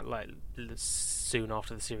that was around like soon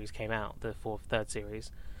after the series came out, the third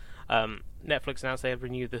series. Netflix announced they had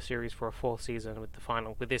renewed the series for a fourth season,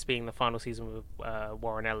 with this being the final season with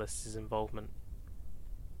Warren Ellis' involvement.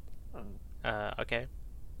 Okay,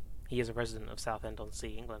 he is a resident of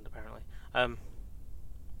Southend-on-Sea, England, apparently.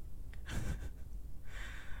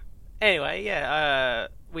 Anyway, yeah,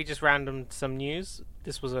 we just randomed some news.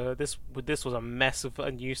 This was a mess of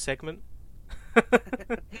a news segment.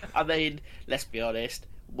 I mean, let's be honest,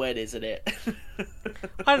 when isn't it?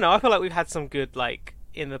 I don't know. I feel like we've had some good, like,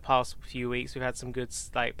 in the past few weeks, we've had some good,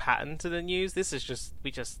 like, pattern to the news. This is we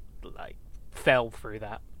just like fell through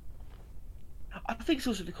that. I think it's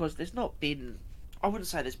also because there's not been. I wouldn't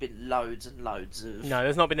say there's been loads and loads of. No,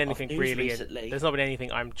 there's not been anything really. Recently. There's not been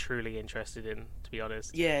anything I'm truly interested in, to be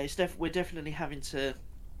honest. Yeah, we're definitely having to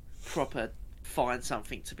proper find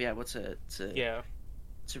something to be able to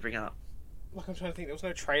bring up. Like, I'm trying to think. There was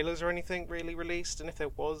no trailers or anything really released, and if there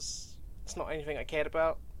was, it's not anything I cared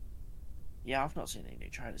about. Yeah, I've not seen any new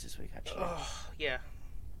trailers this week, actually. Oh, yeah.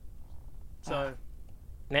 So,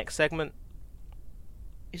 next segment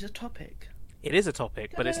is a topic. It is a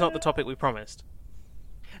topic, but it's not the topic we promised.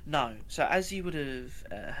 No. So, as you would have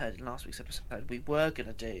heard in last week's episode, we were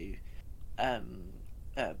going to do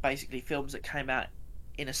basically films that came out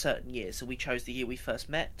in a certain year. So we chose the year we first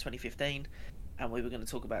met, 2015, and we were going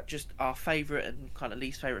to talk about just our favourite and kind of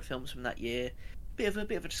least favourite films from that year. Bit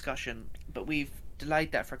of a discussion, but we've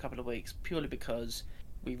delayed that for a couple of weeks purely because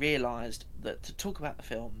we realised that to talk about the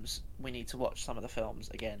films, we need to watch some of the films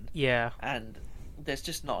again. Yeah. And there's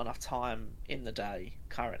just not enough time in the day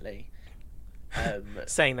currently.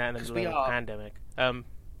 Saying that in the middle of a pandemic. In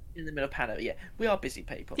the middle of pandemic, yeah. We are busy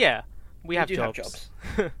people. Yeah. We do jobs.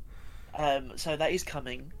 Have jobs. So that is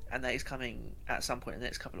coming, and that is coming at some point in the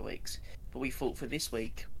next couple of weeks. But we thought for this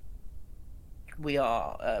week, we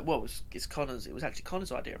are... it was actually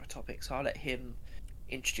Connor's idea of a topic, so I'll let him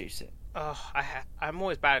introduce it. I'm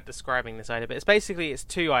always bad at describing this idea, but it's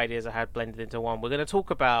two ideas I had blended into one. We're going to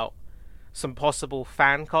talk about some possible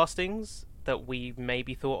fan castings that we've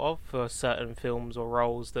maybe thought of for certain films or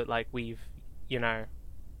roles that, like, we've,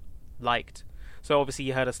 liked. So obviously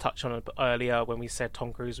you heard us touch on it earlier when we said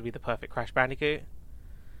Tom Cruise would be the perfect Crash Bandicoot.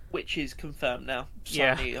 Which is confirmed now.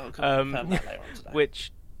 Yeah. I'll confirm that later on today.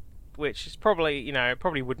 Which is probably,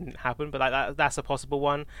 probably wouldn't happen, but that's a possible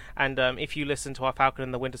one. And if you listen to our Falcon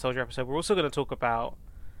and the Winter Soldier episode, we're also going to talk about,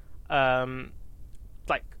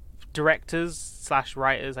 directors slash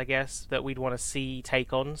writers, I guess, that we'd want to see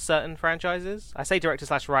take on certain franchises. I say directors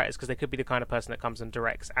slash writers because they could be the kind of person that comes and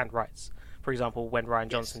directs and writes. For example, when Rian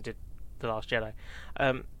Johnson did The Last Jedi.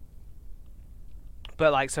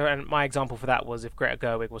 But like, so, and my example for that was if Greta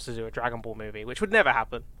Gerwig was to do a Dragon Ball movie, which would never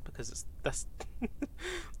happen because that's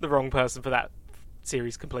the wrong person for that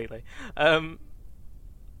series completely. But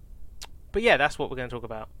yeah, that's what we're going to talk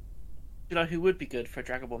about. You know who would be good for a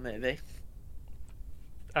Dragon Ball movie?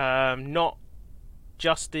 Not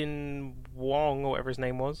Justin Wong or whatever his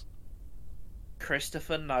name was.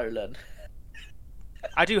 Christopher Nolan.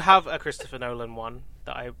 I do have a Christopher Nolan one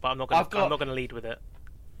but I'm not going to lead with it.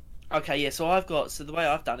 Okay, yeah. So the way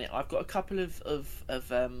I've done it, I've got a couple of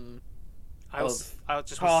castings. I was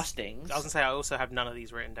gonna say I also have none of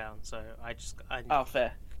these written down, so Oh,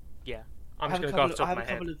 fair. Yeah, I'm just gonna go off the top of my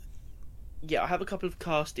head. I have a couple of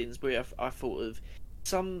castings where I thought of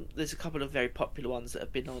some. There's a couple of very popular ones that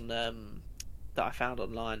have been on that I found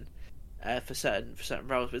online for certain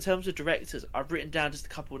roles. But in terms of directors, I've written down just a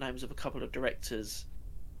couple of names of a couple of directors,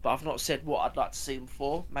 but I've not said what I'd like to see them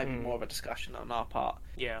for. Maybe more of a discussion on our part.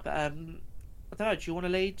 Yeah. But I don't know. Do you want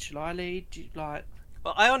to lead? Shall I lead? Do you like?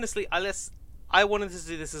 Well, I wanted to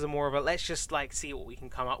do this as a more of a let's just like see what we can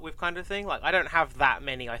come up with kind of thing. Like I don't have that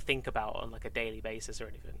many I think about on like a daily basis or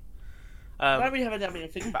anything. I don't really have that many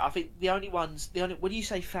to think about. I think the only when you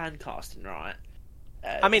say fan casting, right?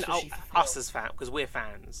 I mean, us as fans, because we're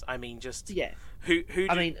fans. I mean, just yeah. Who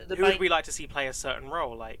would we like to see play a certain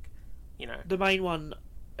role? Like, you know, the main one,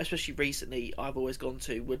 especially recently, I've always gone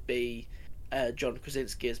to would be John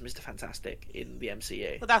Krasinski as Mr. Fantastic in the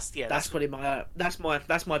MCU. But that's probably that's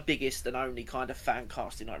my biggest and only kind of fan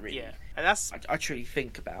casting I really and I truly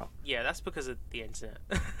think about. Yeah, that's because of the internet.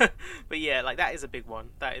 But yeah, like that is a big one.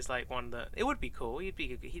 That is like one that it would be cool. He'd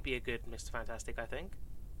be a good Mr. Fantastic, I think.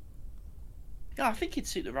 Yeah, I think he'd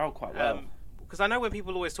suit the role quite well. Because I know when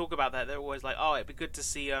people always talk about that, they're always like, "Oh, it'd be good to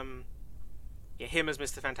see him as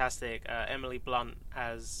Mr. Fantastic, Emily Blunt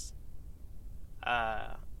as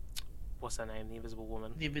what's her name? The Invisible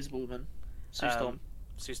Woman. The Invisible Woman. Sue Storm.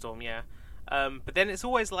 Sue Storm, yeah. But then it's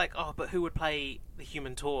always like, oh, but who would play the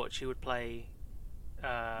Human Torch? Who would play?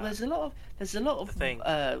 There's a lot of thing.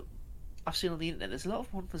 I've seen on the internet. There's a lot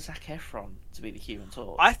of one for Zac Efron to be the Human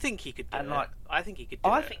Torch. I think he could do it. I think he could do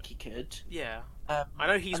it. I think he could. Yeah. I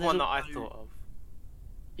know he's one that I thought of.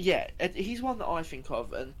 Yeah, he's one that I think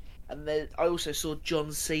of, and then I also saw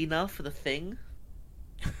John Cena for The Thing.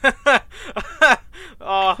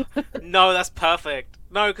 Oh no, that's perfect.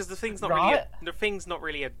 No, because the Thing's not right? the Thing's not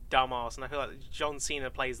really a dumbass, and I feel like John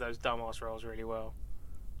Cena plays those dumbass roles really well.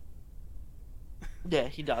 Yeah,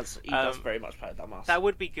 he does. He does very much play a dumbass. That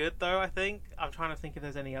would be good, though. I think I'm trying to think if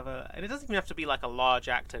there's any other, and it doesn't even have to be like a large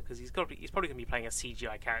actor because he's probably going to be playing a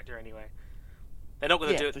CGI character anyway. They're not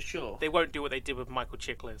going to do it for sure. They won't do what they did with Michael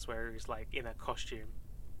Chiklis, where he's like in a costume.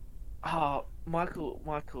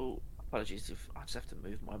 Michael. Apologies if I just have to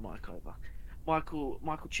move my mic over. Michael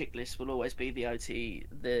Chiklis will always be the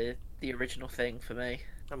the original Thing for me.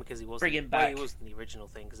 And because he wasn't, bring him back. Well, he wasn't the original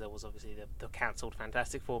Thing because there was obviously the cancelled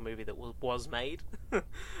Fantastic Four movie that was made.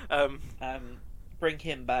 Bring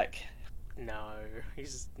him back. No,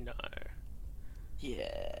 no.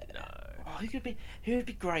 Yeah. No. Oh, who would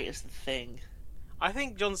be great as the Thing? I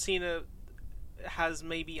think John Cena has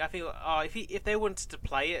maybe. I think if they wanted to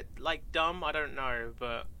play it like dumb, I don't know,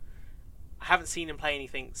 but I haven't seen him play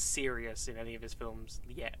anything serious in any of his films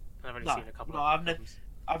yet. I've only seen a couple of films.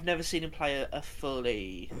 I've never seen him play a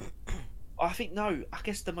fully. I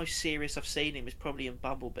guess the most serious I've seen him is probably in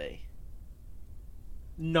Bumblebee.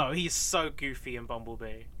 No, he's so goofy in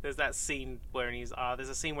Bumblebee. There's that scene where there's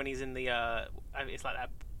a scene when he's in the it's like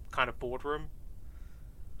that kind of boardroom.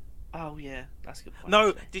 Oh yeah, that's a good point. No,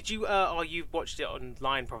 actually. did you? You watched it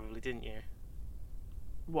online probably, didn't you?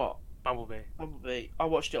 What? Bumblebee. I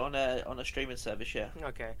watched it on a streaming service. Yeah.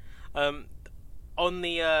 Okay. On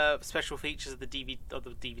the special features of the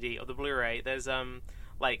DVD or the Blu-ray, there's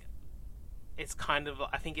like it's kind of,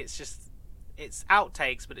 I think it's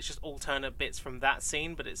outtakes, but it's just alternate bits from that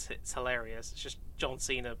scene, but it's hilarious. It's just John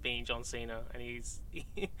Cena being John Cena, and he's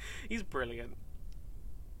brilliant.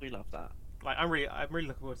 We love that. Like I'm really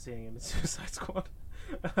looking forward to seeing him in Suicide Squad.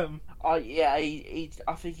 Yeah,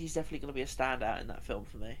 I think he's definitely going to be a standout in that film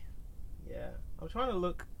for me. Yeah, I'm trying to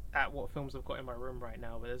look at what films I've got in my room right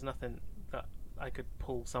now, but there's nothing that I could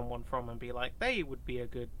pull someone from and be like, they would be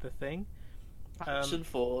The Thing. Harrison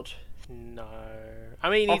Ford. No, I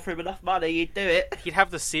mean, offer him enough money, he'd do it. He'd have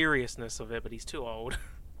the seriousness of it, but he's too old.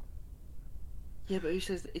 Yeah, but who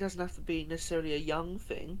says it doesn't have to be necessarily a young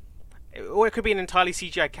thing? Or it could be an entirely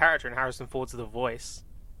CGI character, and Harrison Ford's the voice.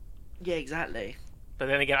 Yeah, exactly. But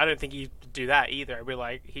then again, I don't think he'd do that either. It'd be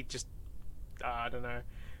like he'd just, I don't know.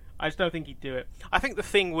 I just don't think he'd do it. I think the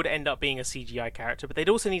Thing would end up being a CGI character, but they'd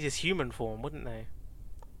also need his human form, wouldn't they?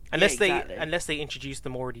 Unless they introduced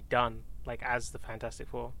them already done, like as the Fantastic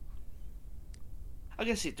Four. I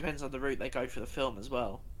guess it depends on the route they go for the film as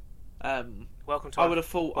well. Welcome to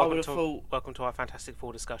welcome to our Fantastic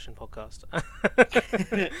Four discussion podcast.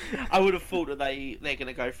 I would have thought that they're going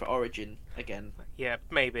to go for Origin again. Yeah,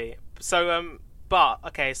 maybe. So, but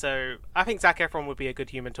okay, so I think Zac Efron would be a good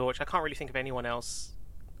Human Torch. I can't really think of anyone else.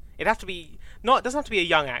 It'd have to be it doesn't have to be a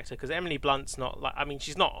young actor because Emily Blunt's not like. I mean,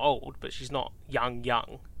 she's not old, but she's not young.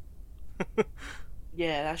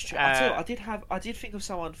 Yeah, that's true. I did think of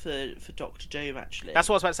someone for Doctor Doom actually. That's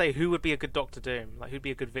what I was about to say. Who would be a good Doctor Doom? Like, who'd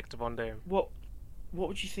be a good Victor Von Doom? What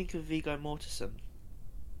would you think of Viggo Mortensen?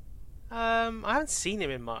 I haven't seen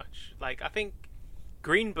him in much. Like, I think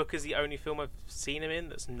Green Book is the only film I've seen him in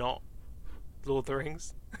that's not Lord of the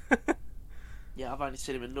Rings. Yeah, I've only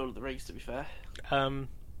seen him in Lord of the Rings, to be fair.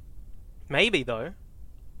 Maybe though.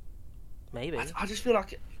 Maybe. I just feel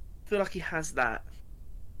like he has that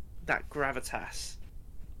gravitas.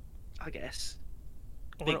 I guess.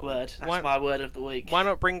 Big word. That's my word of the week. Why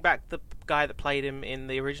not bring back the guy that played him in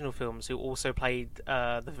the original films, who also played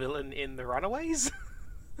the villain in The Runaways?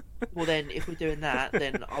 Well, then, if we're doing that,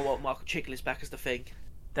 then I want Michael Chiklis back as the Thing.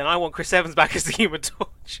 Then I want Chris Evans back as the Human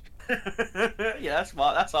Torch. Yeah,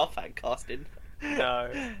 that's our fan casting. No.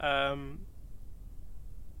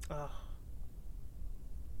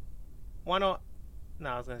 Why not? No,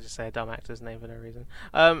 I was going to just say a dumb actor's name for no reason.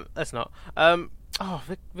 Let's not.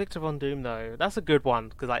 Victor Von Doom though, that's a good one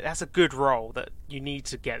because like that's a good role that you need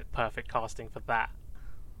to get perfect casting for that.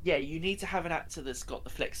 Yeah, you need to have an actor that's got the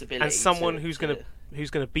flexibility and someone who's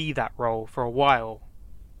gonna be that role for a while.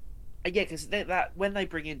 Yeah, because that when they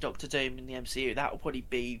bring in Doctor Doom in the MCU, that will probably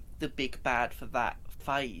be the big bad for that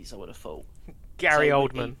phase. I would have thought. Gary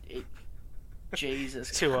Oldman.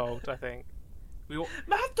 Jesus. Too old, I think.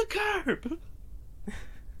 Master Curb.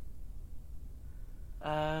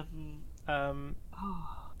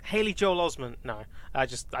 Haley Joel Osment. No, I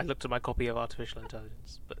looked at my copy of Artificial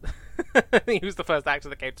Intelligence, but he was the first actor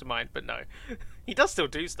that came to mind. But no, he does still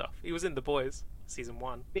do stuff. He was in The Boys season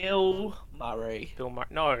 1. Bill Murray.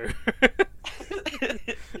 No.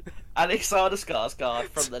 Alexander Skarsgård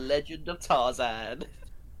from The Legend of Tarzan.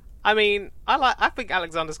 I mean, I think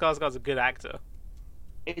Alexander Skarsgård's a good actor.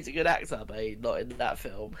 He's a good actor, but not in that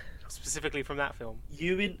film. Specifically from that film.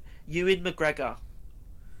 Ewan McGregor.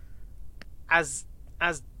 As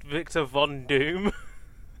Victor Von Doom.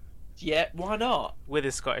 Yeah, why not? With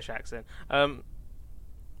his Scottish accent.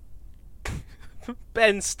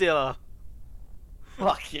 Ben Stiller.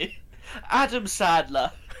 Fuck you. Adam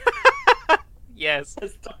Sandler. Yes.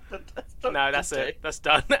 No, that's it. That's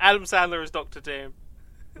done. Adam Sandler is Doctor Doom.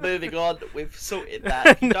 Moving on, we've sorted that.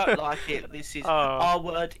 If you don't like it, this is our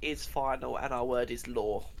word is final and our word is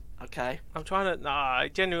law. Okay. I'm trying to. I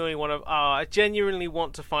genuinely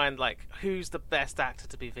want to find like who's the best actor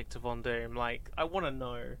to be Victor Von Doom. Like, I want to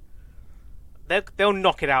know. They'll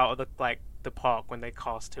knock it out of the park when they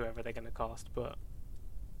cast whoever they're going to cast. But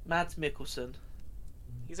Mads Mikkelsen.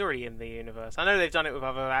 He's already in the universe. I know they've done it with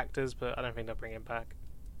other actors, but I don't think they'll bring him back.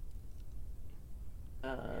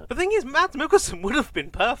 The thing is, Mads Mikkelsen would have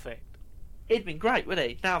been perfect. He'd been great, wouldn't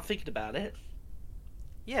he? Now I'm thinking about it.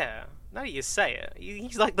 Yeah. Now that you say it,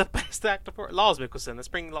 he's like the best actor for it. Lars Mikkelsen. Let's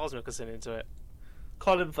bring Lars Mikkelsen into it.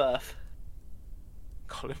 Colin Firth.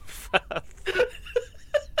 Colin Firth.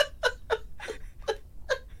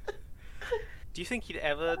 Do you think he'd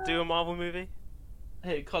ever do a Marvel movie?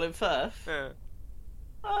 Who, Colin Firth? Yeah.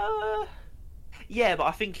 Yeah, but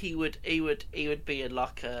I think he would be in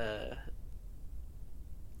like a.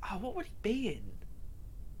 Oh, what would he be in?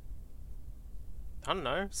 I don't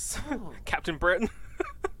know. Captain Britain.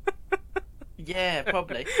 Yeah,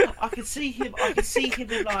 probably. I could see him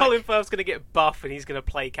in like. Colin Firth's gonna get buff and he's gonna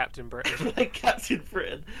play Captain Britain. Like Captain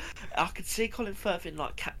Britain. I could see Colin Firth in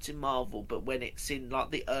like Captain Marvel, but when it's in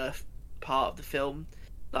like the Earth part of the film,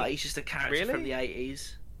 like he's just a character from the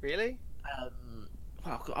 80s. Really?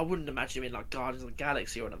 Well, I wouldn't imagine him in like Guardians of the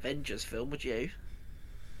Galaxy or an Avengers film, would you?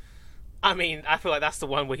 I mean, I feel like that's the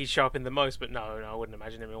one where he'd show up in the most, but no, I wouldn't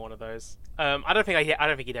imagine him in one of those. I don't think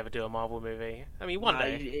he'd ever do a Marvel movie. I mean, one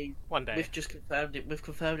day. We've just confirmed it. We've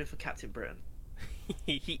confirmed it for Captain Britain.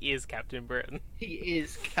 He is Captain Britain. He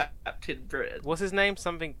is Captain Britain. What's his name?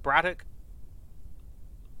 Something Braddock?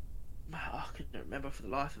 I couldn't remember for the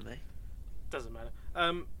life of me. Doesn't matter.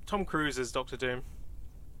 Tom Cruise is Doctor Doom.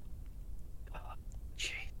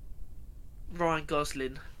 Ryan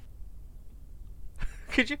Gosling.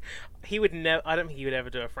 Could you? He would never. I don't think he would ever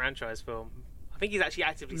do a franchise film. think he's actually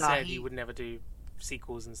actively No, said he would never do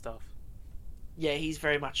sequels and stuff. Yeah, he's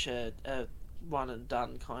very much a one and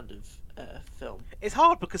done kind of film. It's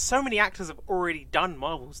hard because so many actors have already done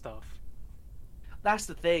Marvel stuff. That's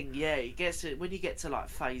the thing. Yeah, it gets it when you get to like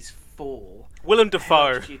Phase 4. Willem How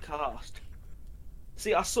Dafoe. do you cast?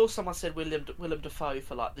 See, I saw someone said Willem Dafoe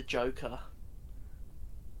for like the Joker.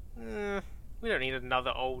 We don't need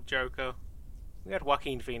another old Joker. We had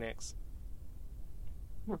Joaquin Phoenix.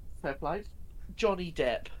 Fair play. Johnny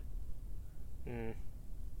Depp.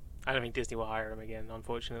 I don't think Disney will hire him again,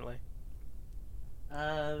 unfortunately.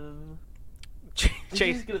 This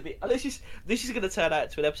is gonna be. This is gonna turn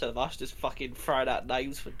out to an episode of us just fucking throwing out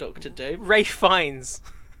names for Doctor Doom. Ray Fiennes.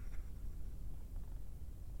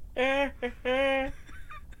 I'm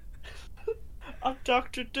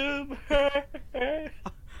Doctor Doom. I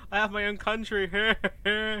have my own country.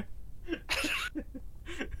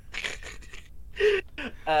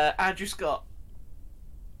 Andrew Scott.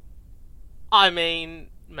 I mean,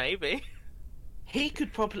 maybe. He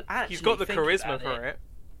could probably actually. He's got the think charisma about for it.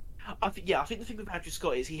 I think the thing with Andrew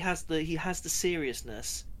Scott is he has the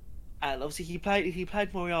seriousness, and obviously he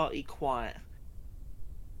played Moriarty quite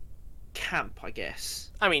camp, I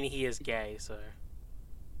guess. I mean, he is gay, so.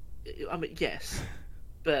 I mean, yes,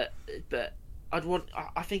 but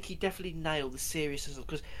I think he definitely nailed the seriousness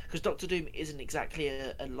because Doctor Doom isn't exactly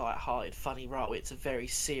a light-hearted, funny role. It's a very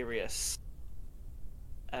serious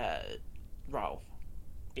role.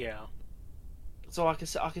 Yeah. So I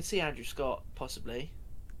can see Andrew Scott possibly.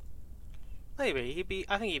 Maybe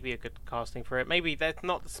I think he'd be a good casting for it. Maybe that's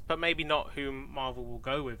not, but maybe not who Marvel will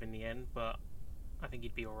go with in the end. But I think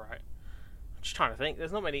he'd be all right. I'm just trying to think.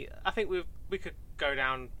 There's not many. I think we could go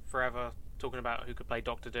down forever talking about who could play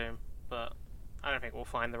Doctor Doom, but I don't think we'll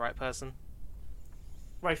find the right person.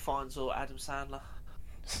 Ray Fiennes or Adam Sandler,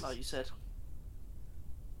 like you said.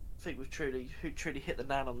 I think we've truly hit the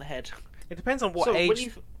nail on the head. It depends on what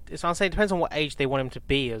age. So I'm saying it depends on what age they want him to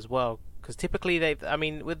be as well. Because typically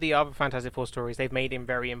with the other Fantastic Four stories, they've made him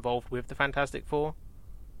very involved with the Fantastic Four.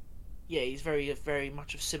 Yeah, he's very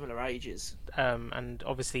much of similar ages. And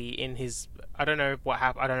obviously in his, I don't know what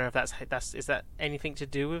happened. I don't know if is that anything to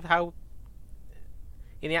do with how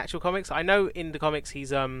in the actual comics. I know in the comics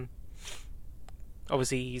he's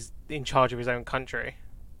obviously he's in charge of his own country.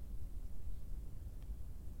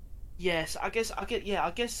 Yes, I guess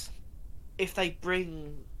if they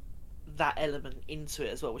bring that element into it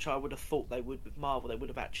as well, which I would have thought they would with Marvel, they would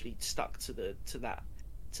have actually stuck to that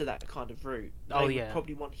kind of route. They would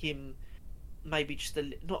probably want him maybe just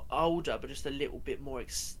not older, but just a little bit more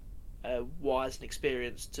wise and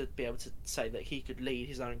experienced to be able to say that he could lead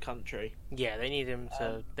his own country. Yeah, they need him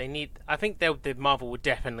to. I think the Marvel would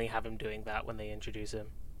definitely have him doing that when they introduce him.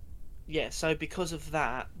 Yeah, so because of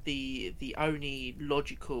that, the only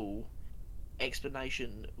logical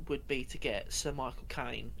explanation would be to get Sir Michael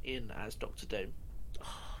Caine in as Doctor Doom.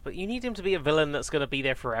 But you need him to be a villain that's going to be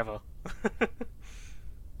there forever.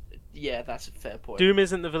 Yeah, that's a fair point. Doom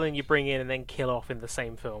isn't the villain you bring in and then kill off in the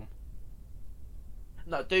same film.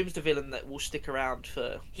 No, Doom's the villain that will stick around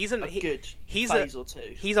for good phase or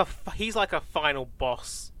two. He's like a final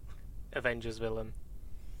boss Avengers villain.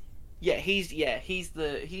 Yeah, he's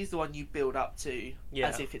the one you build up to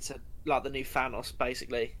as if it's like the new Thanos,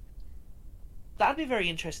 basically. That'd be very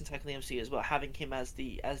interesting take on the MCU as well, having him as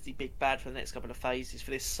the big bad for the next couple of phases for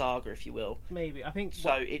this saga, if you will. Maybe I think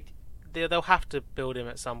so. They'll have to build him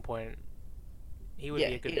at some point. He would be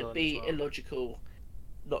a good villain. It'd be as well. illogical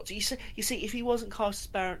not to. You see, if he wasn't cast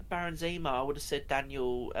as Baron Zemo, I would have said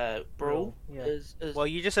Daniel Bruhl. Yeah. Well,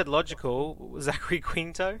 you just said logical. Zachary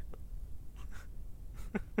Quinto.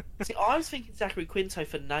 See, I was thinking Zachary Quinto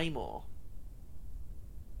for Namor.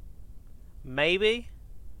 Maybe.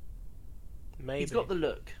 He's got the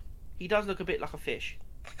look. He does look a bit like a fish.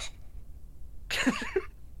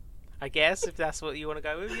 I guess if that's what you want to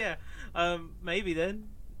go with, yeah. Maybe then.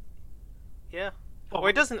 Yeah. Or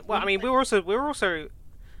it doesn't. Well, I mean, we're also.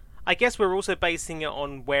 I guess we're also basing it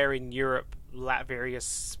on where in Europe Latveria is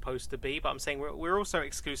supposed to be, but I'm saying we're also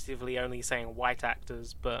exclusively only saying white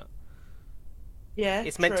actors, but. Yeah,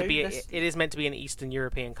 it's meant to be. It is meant to be an Eastern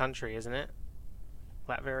European country, isn't it?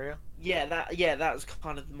 Latveria. Yeah, that was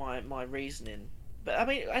kind of my reasoning. But I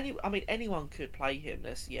mean, anyone could play him.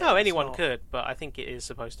 Anyone could, but I think it is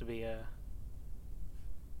supposed to be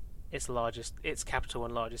its capital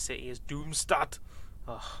and largest city is Doomstadt.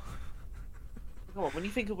 Oh. Come on, when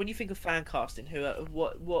you think of fan casting,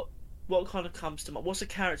 what kind of comes to mind? What's a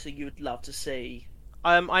character you would love to see?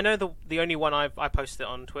 I know the only one I posted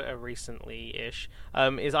on Twitter recently-ish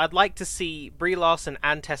is I'd like to see Brie Larson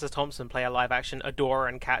and Tessa Thompson play a live-action Adora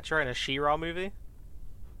and Catra in a She-Ra movie.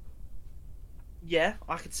 Yeah,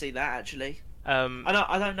 I could see that actually. Um,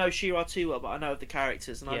 I don't know She-Ra too well, but I know of the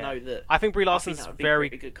characters, and I yeah, know that I think Brie I think Larson's that would be very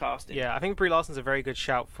pretty good casting. yeah. I think Brie Larson's a very good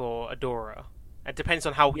shout for Adora. It depends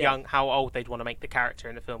on how Yeah, young, how old they'd want to make the character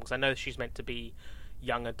in the film, because I know she's meant to be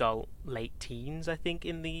young adult, late teens. I think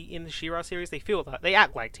in the She-Ra series, they feel that they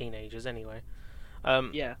act like teenagers anyway.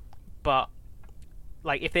 Um, yeah, but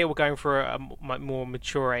like if they were going for more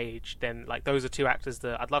mature age, then like those are two actors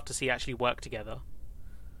that I'd love to see actually work together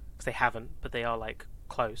because they haven't, but they are like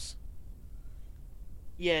close.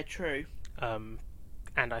 yeah. True. Um,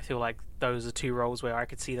 and I feel like those are two roles where I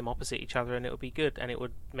could see them opposite each other, and it would be good, and it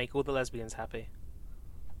would make all the lesbians happy.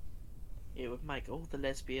 It would make all the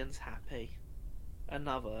lesbians happy.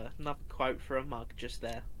 Another quote for a mug just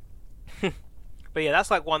there. But yeah,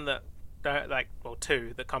 that's like one that, or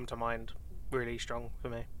two that come to mind really strong for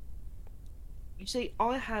me. You see,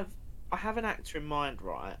 I have an actor in mind,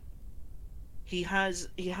 right? He has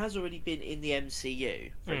already been in the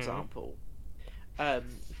MCU, for example. Um,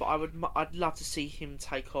 but I'd love to see him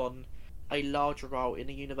take on a larger role in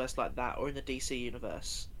a universe like that, or in the DC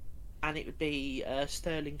universe, and it would be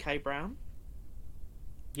Sterling K. Brown,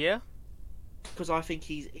 Yeah, because I think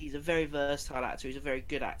he's a very versatile actor. He's a very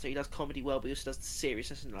good actor. He does comedy well, but he also does the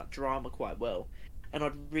seriousness and like drama quite well. And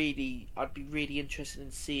I'd be really interested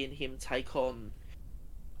in seeing him take on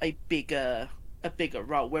a bigger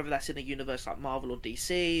role, whether that's in a universe like Marvel or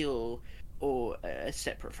DC, or a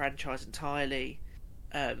separate franchise entirely.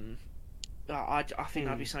 I think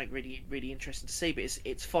that'd be something really really interesting to see. But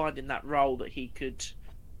it's finding that role that he could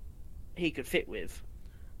fit with.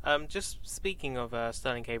 Just speaking of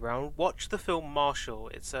Sterling K. Brown, watch the film Marshall.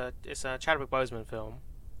 It's a Chadwick Boseman film.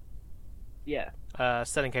 Yeah,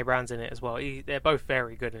 Sterling K. Brown's in it as well. They're both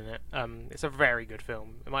very good in it. It's a very good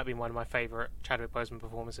film. It might be one of my favorite Chadwick Boseman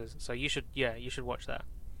performances. So you should watch that.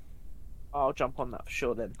 I'll jump on that for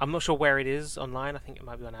sure then. I'm not sure where it is online. I think it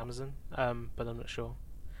might be on Amazon. But I'm not sure.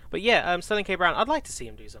 But yeah, Sterling K. Brown. I'd like to see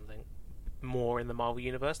him do something more in the Marvel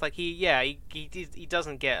universe. Like he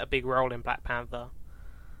doesn't get a big role in Black Panther.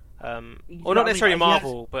 Or not necessarily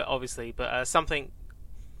Marvel, but obviously, but something.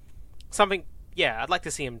 Yeah, I'd like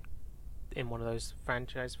to see him in one of those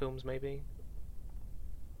franchise films, maybe.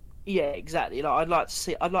 Yeah, exactly. Like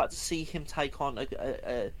I'd like to see him take on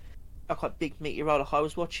a quite big meaty role. Like I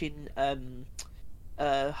was watching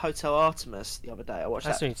Hotel Artemis the other day. I watched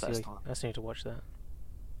that for the first time. I still need to watch that.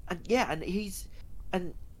 And yeah, and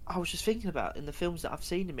I was just thinking about in the films that I've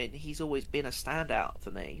seen him in, he's always been a standout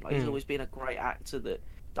for me. Like he's always been a great actor that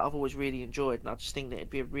I've always really enjoyed, and I just think that it'd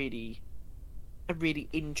be a really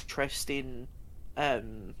interesting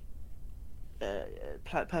person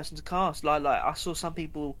to cast. Like I saw some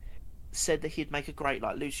people said that he'd make a great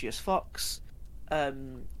like Lucius Fox,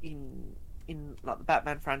 in like the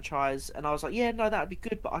Batman franchise, and I was like, yeah, no, that'd be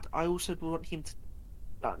good, but I also want him to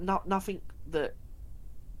nothing that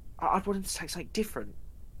I'd want him to take something different.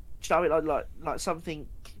 Do you know what I mean? Like something,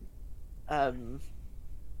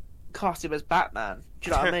 cast him as Batman. Do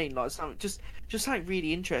you know what I mean? Like something just something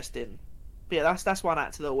really interesting. But yeah, that's one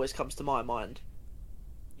actor that always comes to my mind.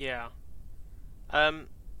 Yeah. I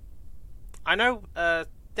know.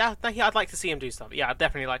 I'd like to see him do something. Yeah, I'd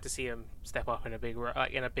definitely like to see him step up in a big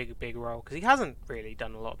role because he hasn't really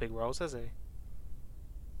done a lot of big roles, has he?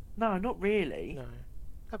 No, not really. No,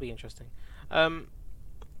 that'd be interesting. To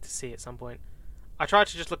see at some point. I tried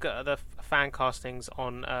to just look at the fan castings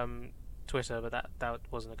on Twitter, but that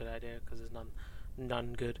wasn't a good idea because there's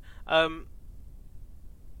none good.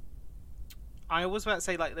 I was about to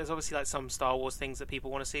say like there's obviously like some Star Wars things that people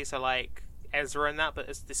want to see, so like Ezra and that, but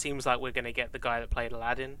it seems like we're going to get the guy that played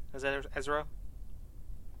Aladdin as Ezra.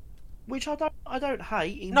 Which I don't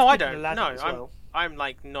hate. No, I don't. Aladdin No, I'm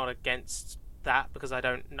like not against that because I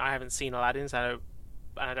haven't seen Aladdin, so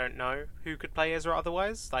I don't know who could play Ezra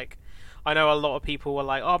otherwise. Like, I know a lot of people were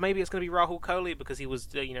like, oh, maybe it's going to be Rahul Kohli because he was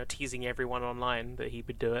teasing everyone online that he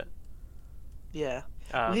would do it. Yeah.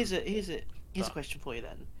 Well, here's a question for you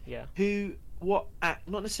then. Yeah. Not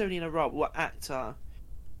necessarily in a role, but what actor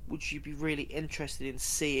would you be really interested in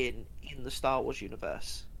seeing in the Star Wars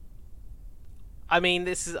universe? I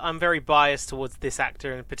mean, I'm very biased towards this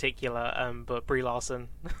actor in particular, but Brie Larson.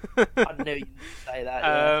 I knew you'd say that.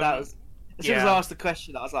 Yeah. That was as soon as I asked the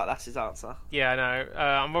question, I was like, "That's his answer." Yeah, I know.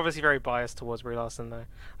 I'm obviously very biased towards Brie Larson, though.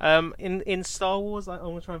 In Star Wars, I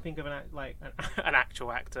want to try and think of an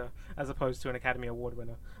actual actor as opposed to an Academy Award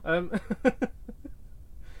winner.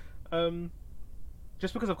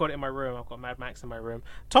 Just because I've got it in my room, I've got Mad Max in my room.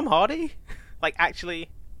 Tom Hardy, like actually.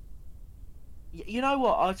 You know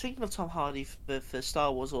what? I was thinking of Tom Hardy for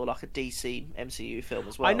Star Wars or like a DC MCU film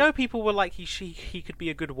as well. I know people were like he could be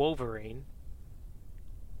a good Wolverine,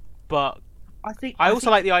 but I I also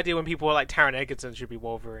think like the idea when people were like Taron Egerton should be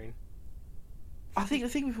Wolverine. I think the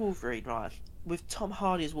thing with Wolverine, right, with Tom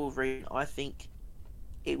Hardy as Wolverine, I think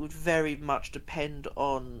it would very much depend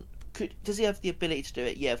on. Does he have the ability to do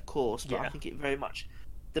it? Yeah, of course, but I Yeah. think it very much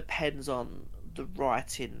depends on the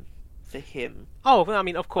writing for him. Oh, well, I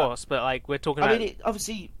mean, of Uh, course, but like I mean,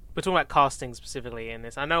 obviously, we're talking about casting specifically in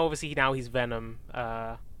this. I know obviously now he's Venom,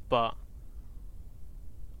 but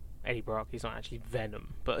Eddie Brock, he's not actually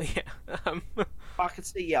Venom, but yeah. I could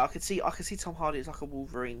see Tom Hardy as like a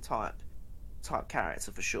Wolverine type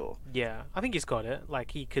character for sure. Yeah, I think he's got it.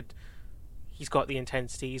 Like he's got the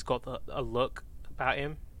intensity, he's got a look about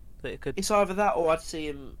him that it could. It's either that or I'd see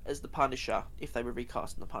him as the Punisher if they were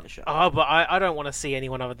recasting the Punisher. Oh, but I don't want to see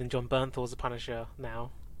anyone other than John Bernthal as the Punisher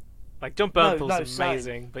now. Like John No, Bernthal's no,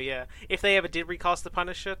 amazing, but yeah, if they ever did recast the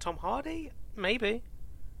Punisher, Tom Hardy, maybe.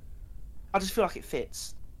 I just feel like it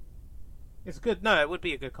fits. It's good. No, it would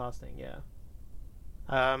be a good casting. Yeah.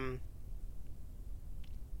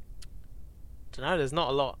 Don't know. There's not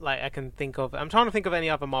a lot like I can think of. I'm trying to think of any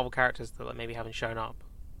other Marvel characters that like, maybe haven't shown up.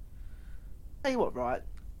 Tell you what, right.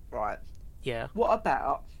 Yeah. What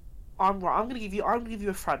about? I'm right. I'm gonna give you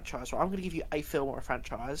a franchise. Right. I'm gonna give you a film or a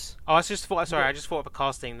franchise. Oh, I just thought. Sorry, What? I just thought of a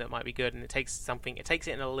casting that might be good, and it takes something. It takes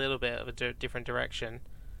it in a little bit of a different direction.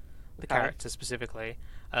 The Okay. character specifically.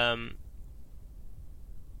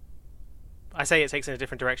 I say it takes in a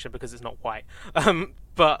different direction because it's not white.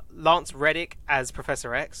 But Lance Reddick as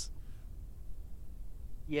Professor X,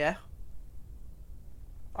 Yeah.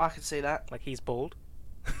 I can see that. like he's bald,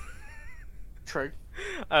 True.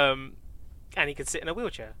 and he can sit in a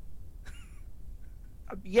wheelchair.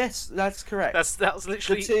 Yes, that's correct. That was the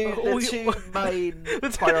literally two all the two main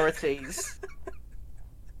priorities.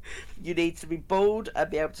 You need to be bald and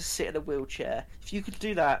be able to sit in a wheelchair. If you could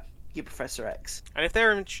do that, you're Professor X. And if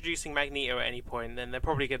they're introducing Magneto at any point, then they're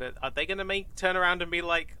probably gonna. Are they gonna turn around and be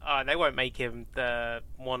like, they won't make him the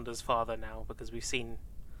Wanda's father now because we've seen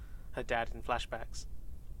her dad in flashbacks.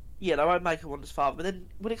 Yeah, they won't make a Wanda's father. But then,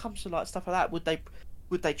 when it comes to like stuff like that, would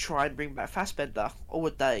they try and bring back Fassbender, or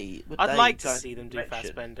would they? I'd they like to go in see them do direction?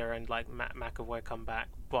 Fassbender and like McAvoy come back,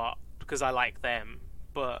 but because I like them,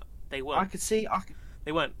 but they I weren't. could see.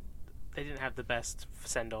 They weren't. They didn't have the best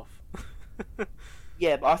send off.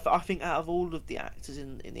 Yeah, but I think out of all of the actors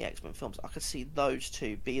in the X-Men films, I could see those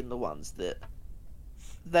two being the ones that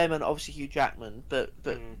them and obviously Hugh Jackman, but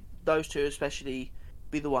those two especially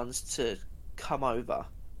be the ones to come over.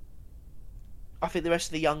 I think the rest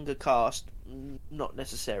of the younger cast, not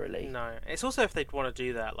necessarily. No, it's also if they'd want to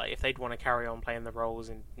do that, like if they'd want to carry on playing the roles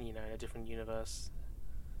in in a different universe.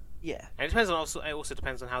 Yeah, And it depends on it also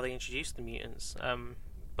depends on how they introduce the mutants.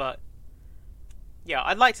 But yeah,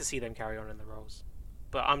 I'd like to see them carry on in the roles.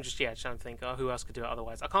 But I'm just trying to think, who else could do it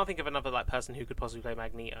otherwise? I can't think of another like person who could possibly play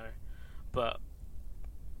Magneto, but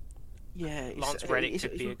yeah. Lance Reddick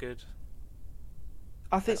could be a good.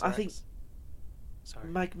 I think Sorry.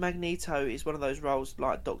 Magneto is one of those roles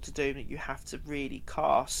like Doctor Doom that you have to really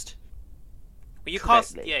cast. Well, you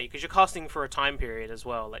correctly. because you're casting for a time period as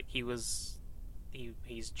well. Like he's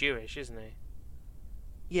Jewish, isn't he?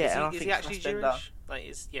 Yeah, and I is think he actually Fassbender- Jewish?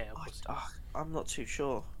 Like, of course. I'm not too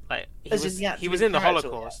sure. Like As in the he actual was in the character,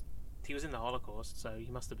 Holocaust. He was in the Holocaust, so he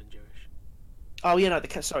must have been Jewish. Oh yeah, no. The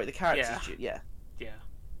character. Yeah. Yeah. Yeah.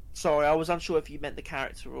 Sorry, I was unsure if you meant the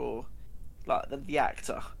character or like the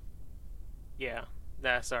actor. Yeah.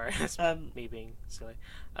 No, sorry. That's me being silly.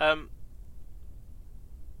 Well,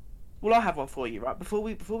 I have one for you, right? Before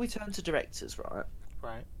we turn to directors, right?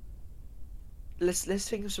 Right. Let's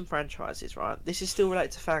think of some franchises, right? This is still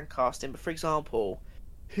related to fan casting, but for example,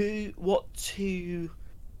 what two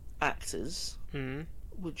actors Hmm.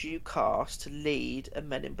 would you cast to lead a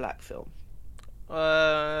Men in Black film?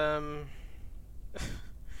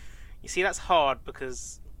 You see, that's hard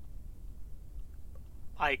because,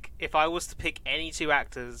 like, if I was to pick any two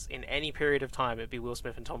actors in any period of time, it'd be Will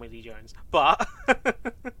Smith and Tommy Lee Jones. But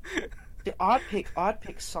See, I'd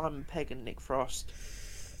pick Simon Pegg and Nick Frost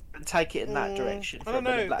and take it in that direction. I don't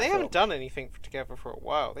know. They haven't done anything together for a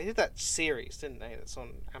while. They did that series, didn't they? That's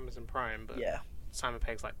on Amazon Prime. But Yeah, Simon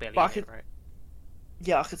Pegg's like barely But in it, right?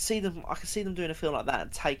 yeah, I could see them. I could see them doing a film like that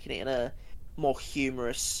and taking it in a more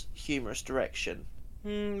humorous direction.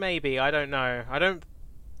 Maybe, I don't know.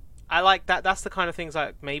 I like that. That's the kind of things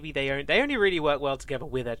like maybe they only really work well together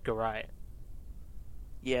with Edgar Wright.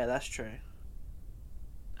 Yeah, that's true.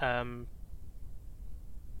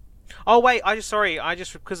 Oh wait, I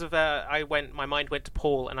just because of my mind went to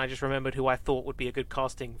Paul, and I just remembered who I thought would be a good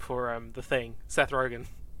casting for the Thing, Seth Rogen.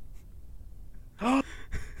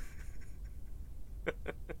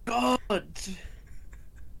 God.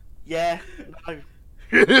 Yeah. No.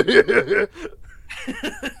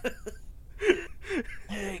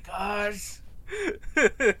 Hey guys,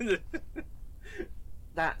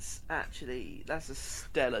 that's a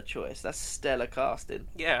stellar choice. That's stellar casting.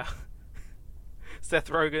 Yeah. Seth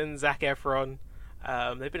Rogen, Zac Efron.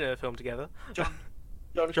 They've been in a film together. John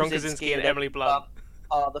Krasinski and Emily Blunt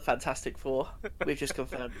are the Fantastic Four. We've just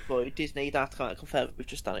confirmed it for you. Disney, you don't have to kind of confirm it. We've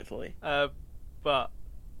just done it for you.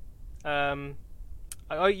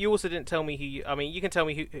 You also didn't tell me who. You can tell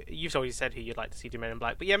me who. You've already said who you'd like to see do Men in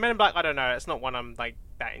Black, but yeah, Men in Black. I don't know. It's not one I'm like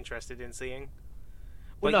that interested in seeing.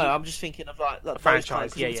 Well, no, I'm just thinking of like a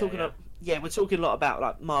franchise. We're talking a lot about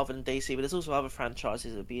like Marvel and DC, but there's also other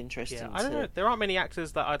franchises that would be interesting. Yeah, I don't know. There aren't many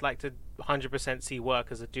actors that I'd like to 100% see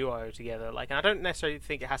work as a duo together. Like, and I don't necessarily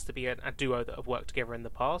think it has to be a duo that have worked together in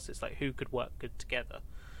the past. It's like who could work good together.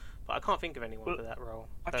 But I can't think of anyone for that role.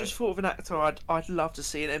 I've just thought of an actor I'd love to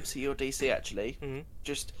see in MCU or DC actually. Mm-hmm.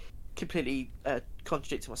 Just completely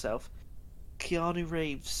contradicting myself. Keanu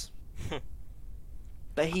Reeves.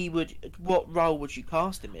 But what role would you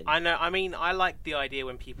cast him in? I know. I mean, I like the idea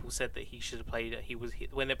when people said that he should have played.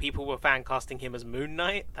 When the people were fan casting him as Moon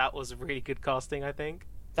Knight. That was really good casting, I think.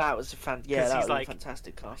 That was a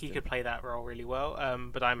fantastic casting. He could play that role really well.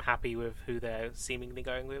 But I'm happy with who they're seemingly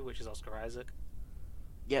going with, which is Oscar Isaac.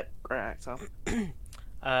 Yep, great actor.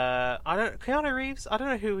 Keanu Reeves. I don't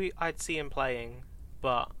know who I'd see him playing,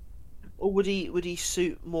 but or would he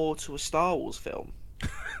suit more to a Star Wars film?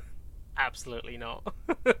 Absolutely not.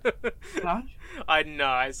 No?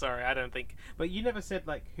 Sorry, I don't think. But you never said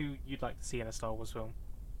like who you'd like to see in a Star Wars film.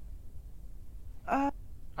 I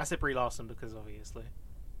said Brie Larson because obviously.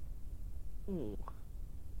 Ooh.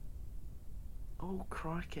 Oh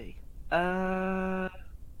crikey.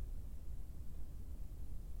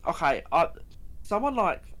 Okay, someone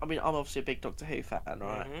like I'm obviously a big Doctor Who fan,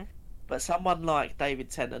 right? Mm-hmm. But someone like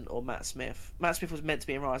David Tennant or Matt Smith. Matt Smith was meant to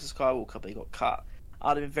be in Rise of Skywalker, but he got cut.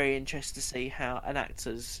 I'd have been very interested to see how an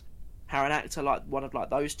actor like one of like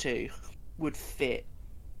those two would fit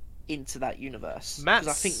into that universe. Because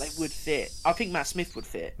I think they would fit. I think Matt Smith would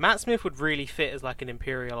fit. Matt Smith would really fit as like an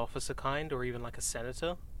Imperial officer kind, or even like a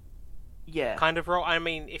senator. Yeah. Kind of role. I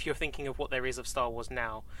mean, if you're thinking of what there is of Star Wars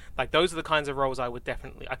now, like those are the kinds of roles I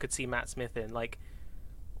could see Matt Smith in. Like,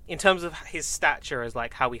 in terms of his stature as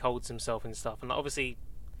like how he holds himself and stuff, and obviously.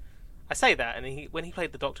 I say that, and when he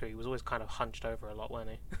played the Doctor, he was always kind of hunched over a lot,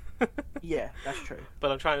 wasn't he? Yeah, that's true.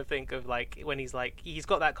 But I'm trying to think of like when he's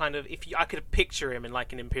got that kind of. I could picture him in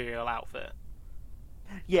like an Imperial outfit.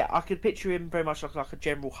 Yeah, I could picture him very much like a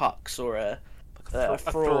General Hux or a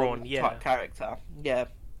Thrawn type character. Yeah.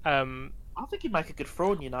 I think he'd make a good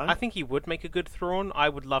Thrawn. You know. I think he would make a good Thrawn. I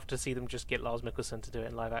would love to see them just get Lars Mikkelsen to do it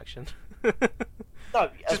in live action. No,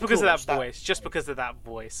 just because of that voice. Just because of that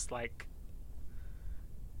voice, like.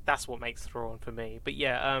 That's what makes Thrawn for me. But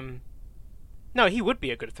yeah, no, he would be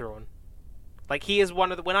a good Thrawn. Like, he is one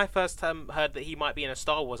of the... When I first heard that he might be in a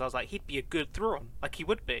Star Wars, I was like, he'd be a good Thrawn. Like, he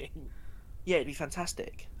would be. Yeah, it'd be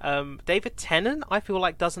fantastic. David Tennant, I feel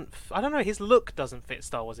like doesn't... I don't know, his look doesn't fit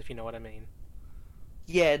Star Wars, if you know what I mean.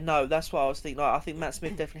 Yeah, no, that's what I was thinking. Like, I think Matt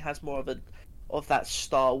Smith definitely has more of that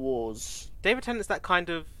Star Wars... David Tennant's that kind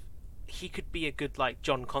of... He could be a good, like,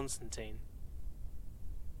 John Constantine.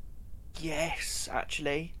 Yes,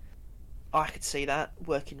 actually. I could see that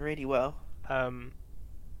working really well. I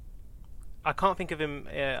can't think of him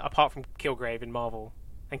apart from Kilgrave in Marvel.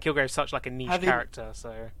 And Kilgrave's such like a niche character,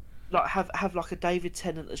 so... Like, have like a David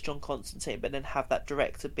Tennant as John Constantine, but then have that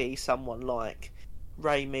director be someone like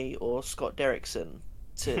Raimi or Scott Derrickson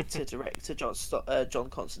to direct a John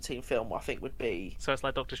Constantine film, I think would be... So it's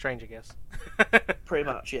like Doctor Strange, I guess. Pretty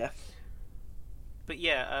much, yeah. But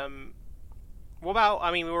yeah, what about...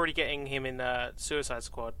 I mean, we're already getting him in Suicide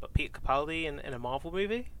Squad, but Peter Capaldi in a Marvel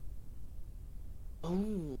movie?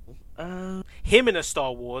 Ooh, him in a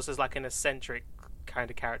Star Wars as like an eccentric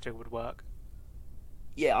kind of character would work.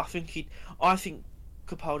 Yeah, I think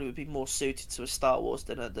Capaldi would be more suited to a Star Wars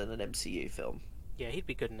than an MCU film. Yeah, he'd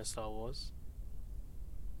be good in a Star Wars.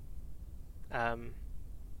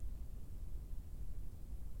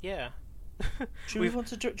 Yeah. Do you want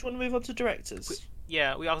to move on to directors?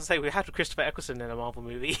 Yeah, I was gonna say we had Christopher Eccleston in a Marvel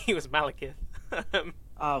movie. He was Malekith.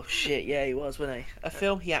 Oh shit! Yeah, he was, wasn't he? A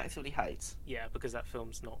film he actively hates. Yeah, because that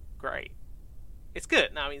film's not great. It's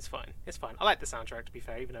good. No, I mean it's fine. It's fine. I like the soundtrack, to be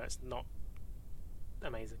fair, even though it's not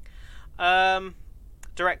amazing.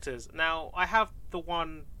 Directors. Now, I have the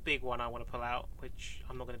one big one I want to pull out, which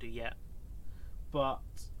I'm not going to do yet. But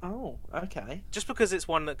oh, okay. Just because it's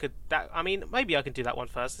one that could. I mean, maybe I can do that one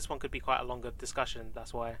first. This one could be quite a longer discussion.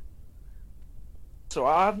 That's why. So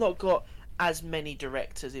I've not got as many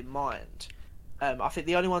directors in mind. I think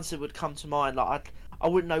the only ones that would come to mind, like I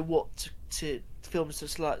wouldn't know what to films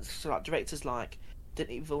to like directors like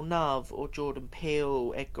Denis Villeneuve or Jordan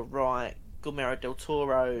Peele, Edgar Wright, Guillermo del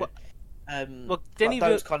Toro, Well, like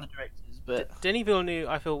those kind of directors. But Denis Villeneuve,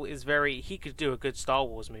 I feel, is very. He could do a good Star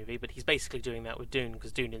Wars movie, but he's basically doing that with Dune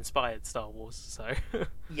because Dune inspired Star Wars. So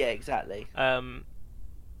yeah, exactly. I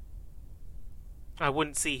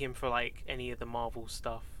wouldn't see him for like any of the Marvel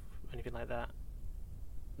stuff, or anything like that.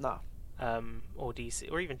 No. Or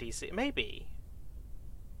DC, or even DC, maybe.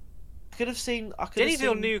 I could have seen. Denis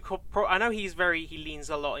Villeneuve, I know he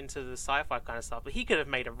leans a lot into the sci-fi kind of stuff, but he could have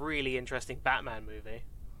made a really interesting Batman movie.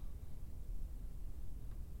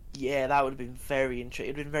 Yeah, that would have been very interesting.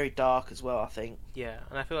 It'd been very dark as well, I think. Yeah,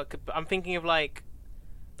 and I feel like I'm thinking of like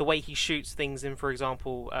the way he shoots things in, for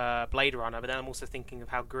example, Blade Runner, but then I'm also thinking of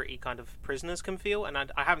how gritty kind of Prisoners can feel, and I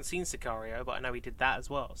haven't seen Sicario, but I know he did that as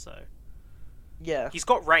well, so... Yeah. He's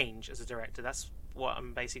got range as a director, that's what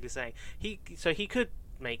I'm basically saying. He could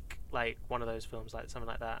make, like, one of those films, like something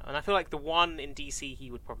like that, and I feel like the one in DC he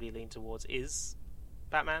would probably lean towards is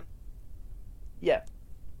Batman. Yeah.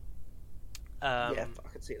 Yeah, I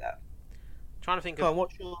could see that. Trying to think of...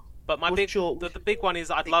 what's your... But the big one is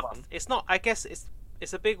I'd love... one? It's not... I guess it's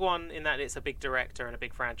a big one in that it's a big director and a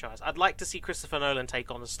big franchise. I'd like to see Christopher Nolan take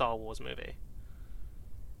on a Star Wars movie.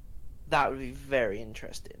 That would be very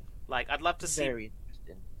interesting. Like, I'd love to see... Very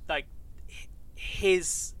interesting. Like,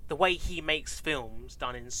 the way he makes films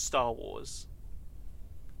done in Star Wars.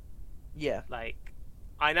 Yeah. Like,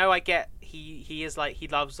 I know I get... He is like... He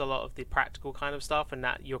loves a lot of the practical kind of stuff, and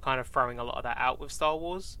that you're kind of throwing a lot of that out with Star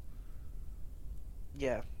Wars.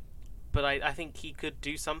 Yeah. But I think he could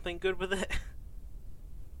do something good with it.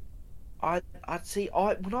 I'd see.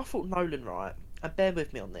 When I thought Nolan, right, and bear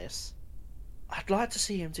with me on this, I'd like to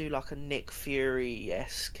see him do like a Nick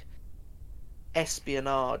Fury-esque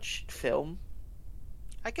espionage film.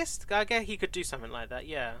 I guess he could do something like that.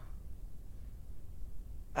 Yeah.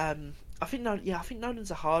 I think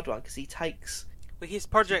Nolan's a hard one because he takes. Well, his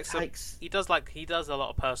projects he does a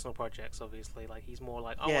lot of personal projects. Obviously, like he's more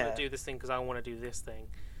like I want to do this thing because I want to do this thing.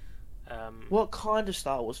 What kind of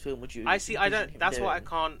Star Wars film would you? I see. I don't. That's why I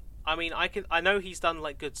can't. I mean, I know he's done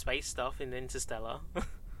like good space stuff in Interstellar,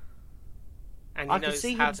 and he knows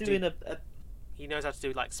how to do. He knows how to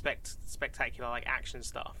do like spectacular like action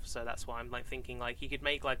stuff. So that's why I'm like thinking like he could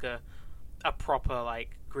make like a proper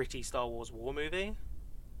like gritty Star Wars war movie,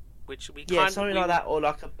 which we something like that, or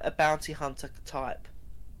like a bounty hunter type.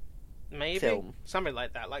 Maybe film. Something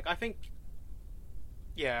like that. Like I think,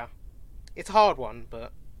 yeah, it's a hard one,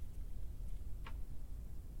 but.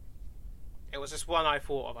 It was just one I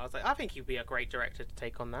thought of. I was like, I think he'd be a great director to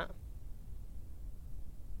take on that.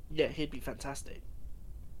 Yeah, he'd be fantastic.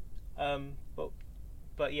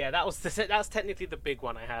 But yeah, that's technically the big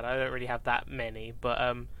one I had. I don't really have that many, but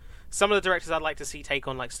some of the directors I'd like to see take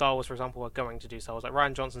on like Star Wars, for example, are going to do Star Wars. Like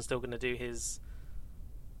Rian Johnson's still going to do his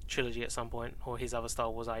trilogy at some point, or his other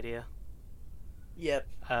Star Wars idea. Yep.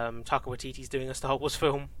 Taika Waititi's doing a Star Wars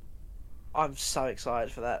film. I'm so excited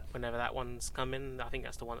for that. Whenever that one's coming, I think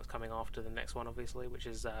that's the one that's coming after the next one, obviously, which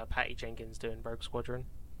is Patty Jenkins doing Rogue Squadron.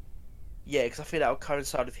 Yeah, because I feel that will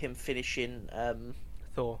coincide with him finishing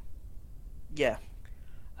Thor. Yeah.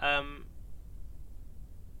 But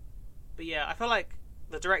yeah, I feel like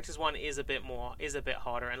the director's one is a bit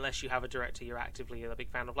harder unless you have a director you're actively a big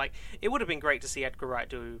fan of. Like, it would have been great to see Edgar Wright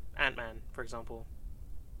do Ant-Man, for example.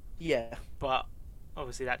 Yeah. But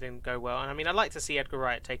obviously that didn't go well, and I mean, I'd like to see Edgar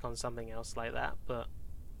Wright take on something else like that, but...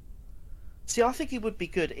 See, I think he would be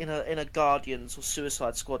good in a Guardians or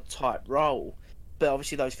Suicide Squad type role, but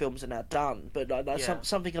obviously those films are now done. But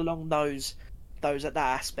something along those at that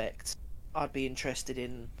aspect, I'd be interested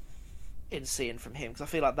in seeing from him, because I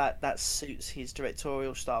feel like that suits his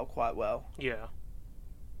directorial style quite well. Yeah.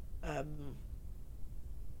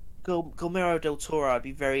 Guillermo del Toro, I'd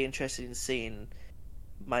be very interested in seeing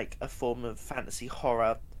make a form of fantasy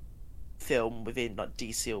horror film within like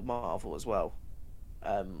DC or Marvel as well.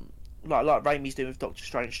 Like Raimi's doing with Doctor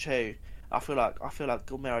Strange 2. I feel like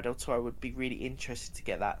Guillermo del Toro would be really interested to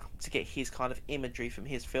get his kind of imagery from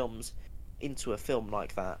his films into a film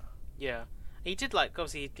like that. Yeah, he did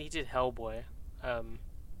obviously he did Hellboy.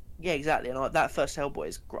 Yeah, exactly, and like that first Hellboy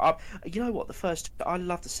is great. You know what? I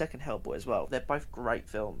love the second Hellboy as well. They're both great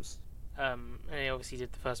films. And he obviously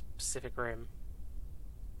did the first Pacific Rim.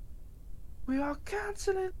 We are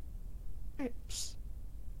cancelling lips.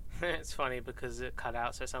 It's funny because it cut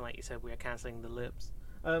out, so it sounded like you said we are cancelling the lips.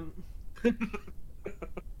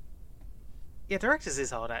 Yeah, directors is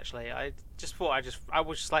hard actually. I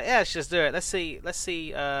was just like, yeah, let's just do it. Let's see.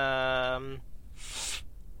 I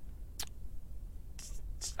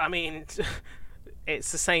mean,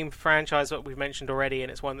 it's the same franchise that we've mentioned already,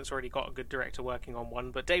 and it's one that's already got a good director working on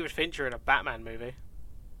one. But David Fincher in a Batman movie,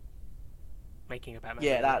 making a Batman.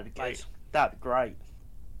 Yeah, movie. that'd be good. That'd be great.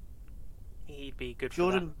 He'd be good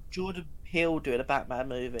for Jordan Peele doing a Batman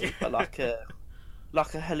movie, but like a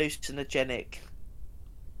hallucinogenic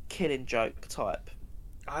Killing Joke type.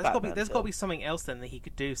 Oh, there's got to be something else then that he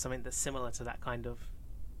could do, something that's similar to that kind of.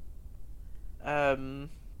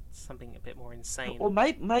 Something a bit more insane. Or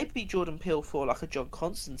maybe Jordan Peele for like a John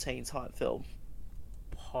Constantine type film.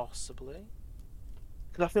 Possibly.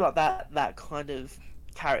 Because I feel like that kind of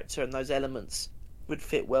character and those elements would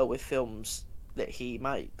fit well with films that he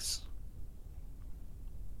makes.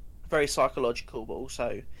 Very psychological, but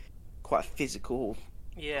also quite physical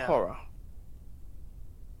horror.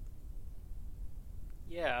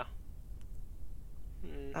 Yeah.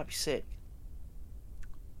 That'd be sick.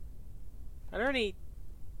 I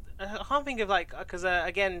can't think of because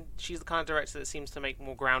again, she's the kind of director that seems to make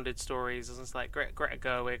more grounded stories. It's like Greta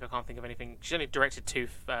Gerwig. I can't think of anything. She's only directed 2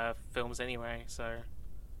 films anyway, so.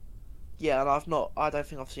 Yeah, and I don't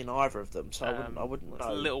think I've seen either of them, so I wouldn't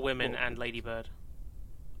know. Little Women and Lady Bird.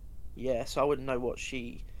 Yeah, so I wouldn't know what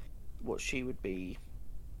she would be.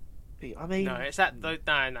 I mean, no, it's that. No,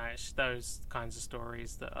 it's those kinds of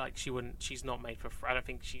stories that she's not made for. I don't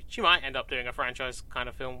think she might end up doing a franchise kind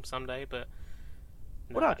of film someday, but.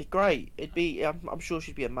 No. Well, that'd be great. It'd be. I'm sure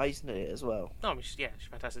she'd be amazing at it as well. No, I mean, she's a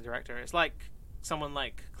fantastic director. It's like someone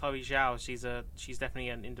like Chloe Zhao. She's definitely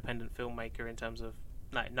an independent filmmaker in terms of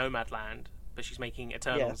Nomadland, but she's making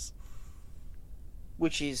Eternals,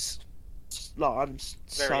 which is like I'm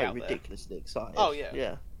so ridiculously excited. Oh yeah,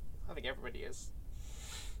 yeah. I think everybody is.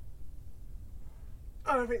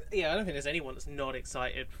 I don't think there's anyone that's not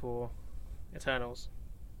excited for Eternals.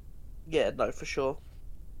 Yeah, no, for sure.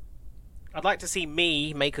 I'd like to see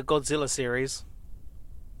me make a Godzilla series.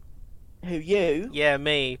 Who, you? Yeah,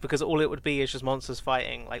 me, because all it would be is just monsters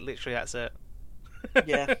fighting. Like literally, that's it.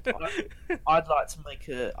 Yeah, I'd like to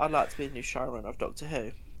be the new showrunner of Doctor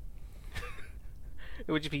Who.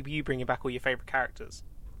 It would just be you bringing back all your favourite characters.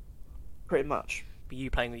 Pretty much. Be you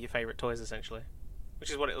playing with your favourite toys, essentially. Which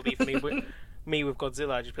is what it'll be for me with me with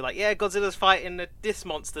Godzilla. I'd just be like, yeah, Godzilla's fighting this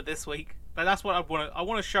monster this week. Like, that's what I want. I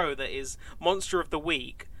want a show that is Monster of the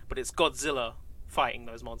Week, but it's Godzilla fighting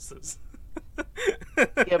those monsters.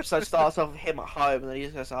 The episode starts off with him at home, and then he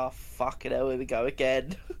just goes, "Oh, fucking hell, here we go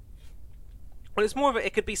again." Well, it's more of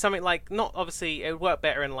it could be something like, not obviously, it would work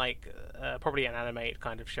better in probably an animated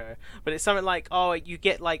kind of show, but it's something like, you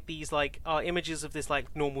get these images of this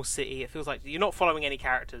normal city. It feels like you're not following any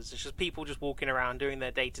characters. It's just people just walking around doing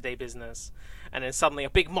their day-to-day business, and then suddenly a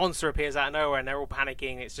big monster appears out of nowhere, and they're all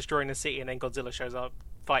panicking. It's destroying the city, and then Godzilla shows up,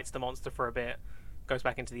 fights the monster for a bit, goes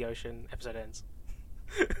back into the ocean. Episode ends.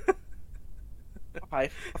 Okay,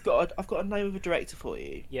 I've got a name of a director for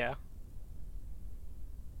you. Yeah.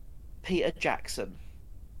 Peter Jackson.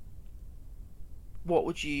 What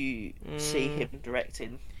would you see him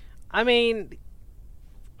directing? I mean,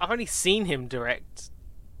 I've only seen him direct.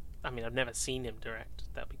 I mean, I've never seen him direct.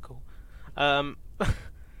 That'd be cool. The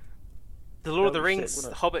Lord of the Rings,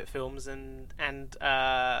 the Hobbit films, and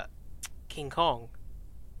King Kong.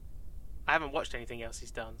 I haven't watched anything else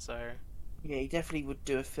he's done, so. Yeah, he definitely would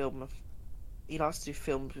do a film. He likes to do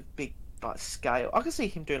films with big scale. I can see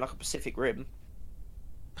him doing a Pacific Rim.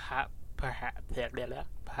 Perhaps.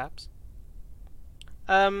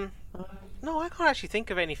 No, I can't actually think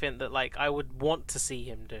of anything that I would want to see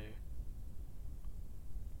him do.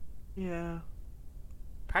 Yeah.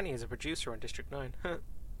 Apparently, he's a producer on District 9.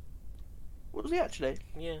 Was he actually?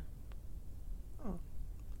 Yeah. Oh.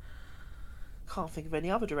 Can't think of any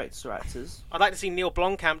other directors or actors. I'd like to see Neil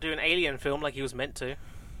Blomkamp do an Alien film like he was meant to.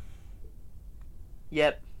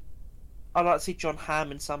 Yep. I'd like to see John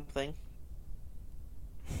Hamm in something.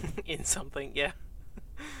 In something, yeah.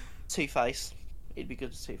 Two-Face. He'd be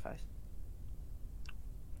good as Two-Face.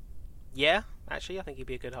 Yeah, actually, I think he'd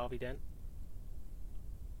be a good Harvey Dent.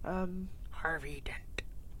 Harvey Dent.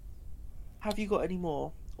 Have you got any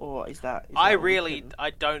more, or is that? I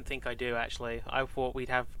don't think I do. Actually, I thought we'd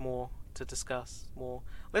have more to discuss. More.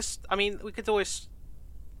 We could always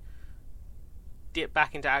dip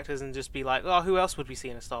back into actors and just be like, oh, who else would we see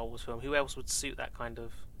in a Star Wars film? Who else would suit that kind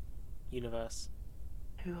of universe?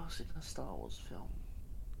 Who else in a Star Wars film?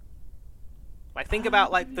 Think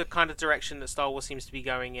about the kind of direction that Star Wars seems to be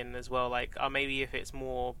going in as well. Maybe if it's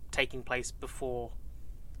more taking place before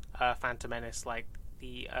Phantom Menace,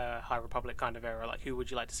 the High Republic kind of era. Who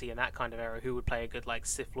would you like to see in that kind of era? Who would play a good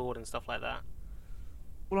Sith Lord and stuff like that?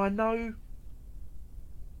 Well, I know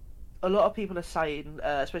a lot of people are saying,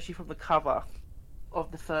 especially from the cover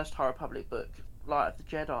of the first High Republic book, Light of the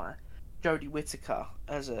Jedi, Jodie Whittaker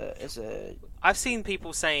as a. I've seen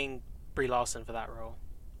people saying Brie Larson for that role.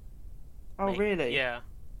 Oh really? Yeah.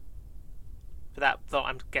 For that, though,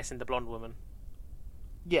 I'm guessing the blonde woman.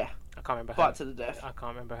 Yeah. I can't remember. Fight to the death. I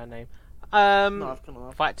can't remember her name. No, I've gone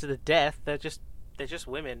off. Fight to the death. They're just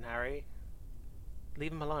women, Harry.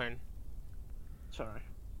 Leave them alone. Sorry,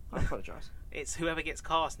 I apologise. It's whoever gets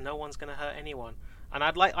cast. No one's gonna hurt anyone. And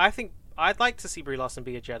I think I'd like to see Brie Larson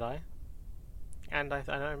be a Jedi. And I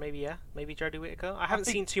don't know, maybe Jodie Whittaker. I haven't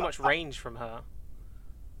seen too much range from her.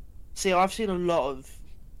 See, I've seen a lot of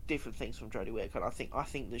different things from Jodie Whittaker, and I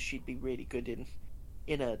think that she'd be really good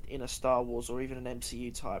in a Star Wars or even an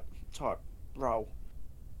MCU type role.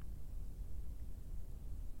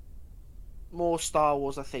 More Star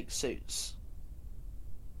Wars, I think, suits.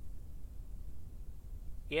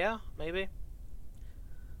 Yeah, maybe.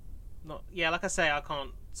 Not. Yeah, like I say, I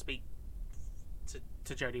can't speak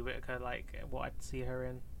to Jodie Whittaker like what I'd see her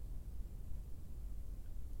in.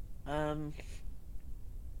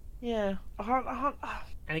 Yeah.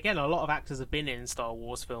 And again, a lot of actors have been in Star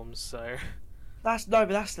Wars films, so. But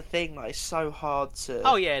that's the thing. Like, it's so hard to.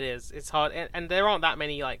 Oh yeah, it is. It's hard, and there aren't that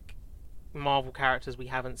many like Marvel characters we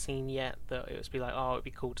haven't seen yet that it would be like, oh, it'd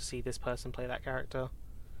be cool to see this person play that character.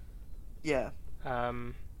 Yeah.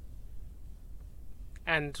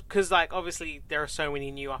 And because like obviously there are so many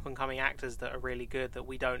new up and coming actors that are really good that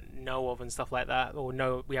we don't know of and stuff like that, or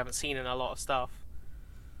we haven't seen in a lot of stuff.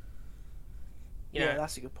 You know,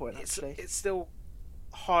 that's a good point. Actually, it's still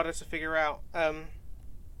harder to figure out.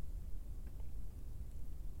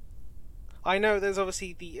 I know there's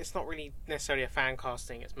obviously it's not really necessarily a fan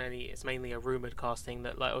casting. It's mainly a rumored casting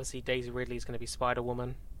that like obviously Daisy Ridley is going to be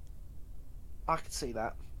Spider-Woman. I could see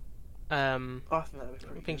that. I I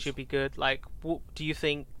think she'd be good. Like, do you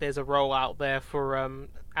think there's a role out there for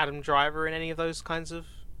Adam Driver in any of those kinds of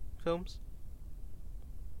films?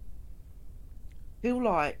 I feel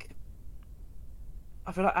like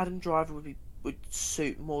Adam Driver would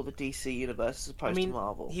suit more the DC universe as opposed to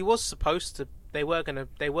Marvel. He was supposed to. They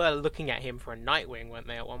were looking at him for a Nightwing, weren't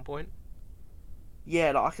they, at one point?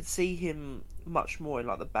 Yeah, like I could see him much more in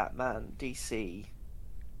like the Batman DC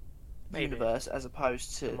universe as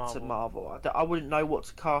opposed to Marvel. I wouldn't know what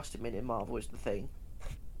to cast him in Marvel is the thing.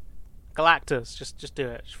 Galactus, just do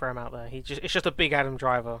it. Just throw him out there. It's just a big Adam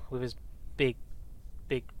Driver with his big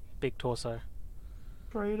torso.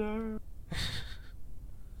 Fredo.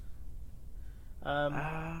 And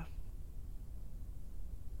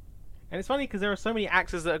it's funny because there are so many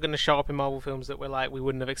actors that are going to show up in Marvel films that we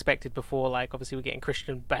wouldn't have expected before. Like obviously we're getting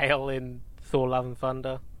Christian Bale in Thor: Love and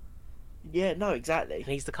Thunder. Yeah, no, exactly. And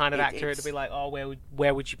he's the kind of actor to be like, oh,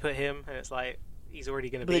 where would you put him? And it's like he's already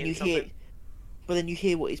going to be in something. But then you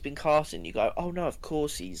hear what he's been cast in, you go, oh no, of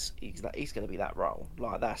course he's going to be that role.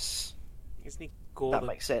 Like isn't he that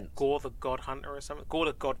makes sense. Gore the God Hunter or something? Gore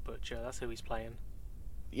the God Butcher. That's who he's playing.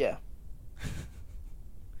 Yeah.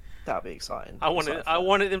 That'd be exciting. I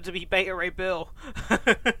wanted him to be Beta Ray Bill.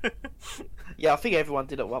 Yeah, I think everyone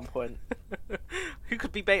did at one point. Who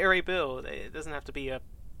could be Beta Ray Bill? It doesn't have to be a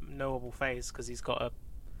knowable face because he's got a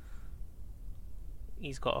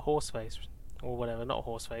horse face or whatever. Not a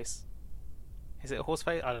horse face. Is it a horse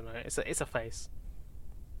face? I don't know. It's a face.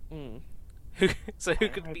 Mm. Who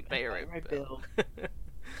could be Beta Ray Bill?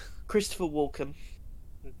 Christopher Walken.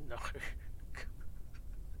 No.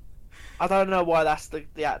 I don't know why that's the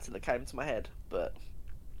actor that came to my head, but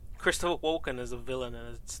Christopher Walken as a villain in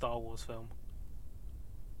a Star Wars film.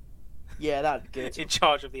 Yeah, that'd be good. In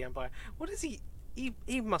charge of the Empire. What is he?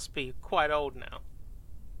 He must be quite old now.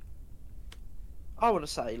 I want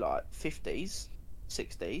to say like 50s,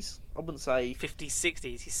 60s. I wouldn't say 50s,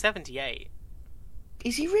 60s. He's 78.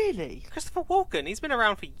 Is he really? Christopher Walken. He's been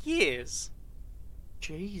around for years.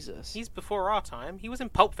 Jesus. He's before our time. He was in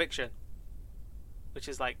Pulp Fiction, which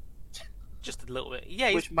is like just a little bit.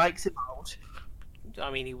 Yeah, which makes him old. I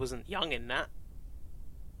mean, he wasn't young in that.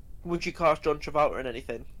 Would you cast John Travolta in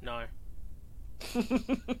anything? No.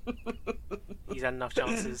 He's had enough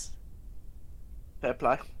chances. Fair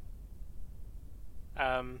play.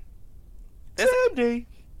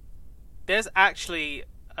 There's actually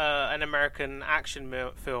an American action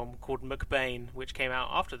film called McBain, which came out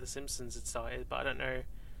after The Simpsons had started, but I don't know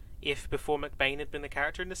if before McBain had been the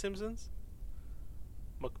character in The Simpsons.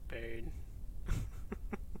 McBain.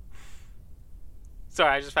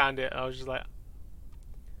 Sorry, I just found it. I was just like,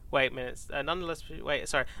 wait a minute. Nonetheless, wait,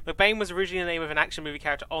 sorry. McBain was originally the name of an action movie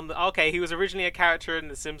character on the... Okay, he was originally a character in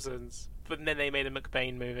The Simpsons, but then they made a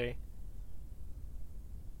McBain movie.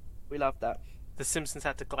 We love that. The Simpsons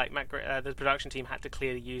had to, like, the production team had to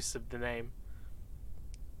clear the use of the name.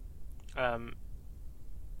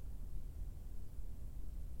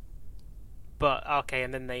 But okay,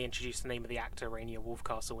 and then they introduced the name of the actor Rainier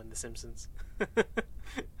Wolfcastle in The Simpsons.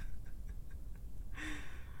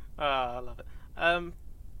 I love it.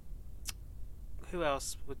 Who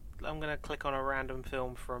else? I'm gonna click on a random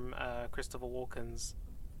film from Christopher Walken's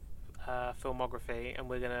filmography, and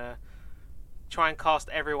we're gonna try and cast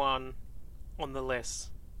everyone on the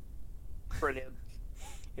list Brilliant.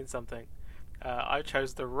 in something. I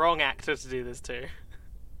chose the wrong actor to do this to.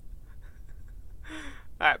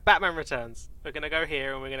 Alright, Batman Returns. We're gonna go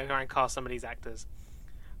here and we're gonna try and cast some of these actors.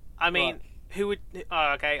 I mean, Right. who would...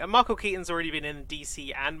 Oh, okay, and Michael Keaton's already been in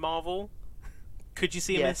DC and Marvel. Could you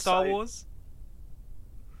see him in Yes, Star so- Wars?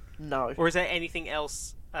 No. Or is there anything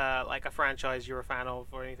else, like a franchise you're a fan of,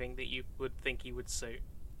 or anything that you would think he would suit?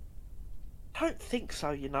 I don't think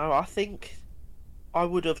so, you know. I think I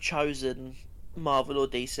would have chosen Marvel or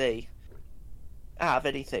DC out of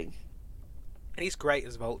anything. And he's great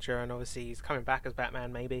as Vulture, and obviously he's coming back as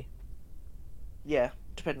Batman, maybe. Yeah,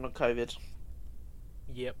 depending on COVID.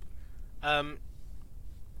 Yep.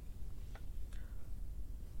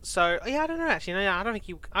 So yeah, I don't know. Actually, no, I don't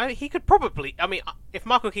think he could probably. I mean, if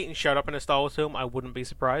Michael Keaton showed up in a Star Wars film, I wouldn't be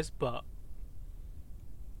surprised. But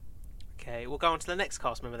okay, we'll go on to the next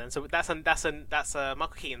cast member then. So that's Michael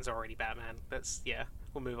Keaton's already Batman. Yeah.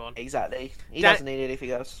 We'll move on. Exactly. He Dan- doesn't need anything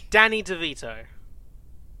else. Danny DeVito.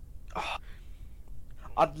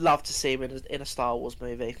 I'd love to see him in a Star Wars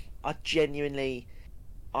movie. I'd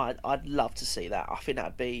love to see that. I think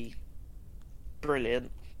that'd be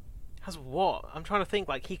brilliant. As what? I'm trying to think.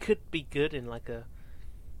 Like he could be good in like a.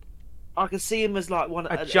 I can see him as like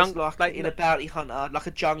in a bounty hunter, like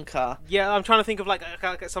a junker. Yeah, I'm trying to think of like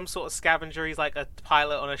some sort of scavenger. He's like a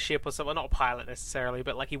pilot on a ship or something. Not a pilot necessarily,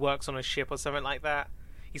 but like he works on a ship or something like that.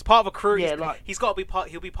 He's part of a crew. Yeah, he's got to be part.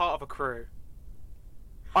 He'll be part of a crew.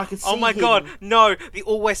 I can see Oh my him... god, no! The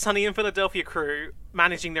Always Sunny in Philadelphia crew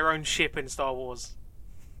managing their own ship in Star Wars.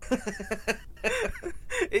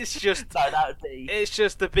 It's just No, that would be... it's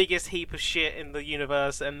just the biggest heap of shit in the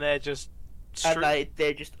universe, and they're just And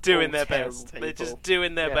they're just doing all their terrible best. people. They're just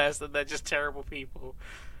doing their Yeah. best, and they're just terrible people.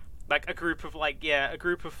 Like a group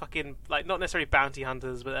of fucking like not necessarily bounty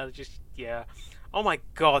hunters, but they're just Oh my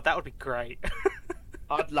god, that would be great.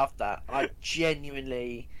 I'd love that. I'd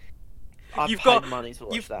genuinely... I'd You've pay got- money to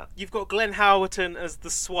watch that. You've got Glenn Howerton as the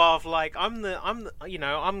suave, like I'm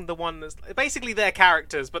the one that's basically their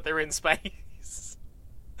characters, but they're in space.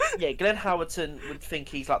 Yeah, Glenn Howerton would think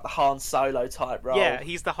he's like the Han Solo type role. Yeah,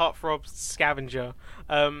 he's the heartthrob scavenger.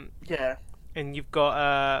 Yeah. And you've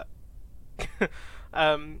got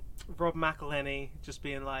Rob McElhenney just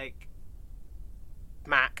being like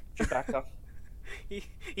Mac. Chewbacca.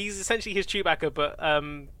 He's essentially his Chewbacca, but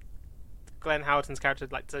Glenn Howerton's character,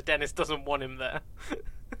 like, so Dennis doesn't want him there.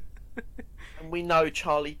 And we know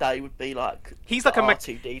Charlie Day would be like He's like a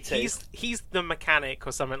R2-D2. he's the mechanic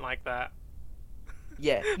or something like that.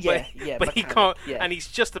 Yeah, But, yeah. but he mechanic, can't, yeah. and he's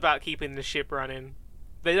just about keeping the ship running.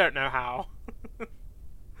 They don't know how.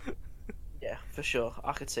 Yeah, for sure.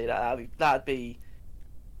 I could see that. That'd be.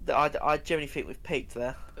 I genuinely think we've peaked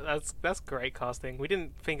there. That's great casting. We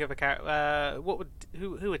didn't think of a character. What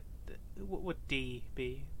would D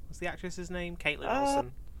be? What's the actress's name? Caitlin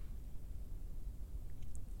Olsen.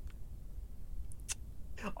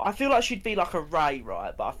 I feel like she'd be like a Ray,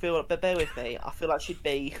 right? But bear with me. I feel like she'd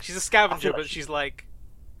be. She's a scavenger, like but she's like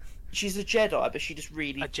She's a Jedi, but she just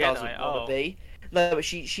really A Jedi, doesn't want oh. to be. No, but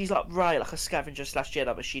she's like Ray, like a scavenger /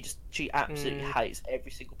 Jedi, but she absolutely hates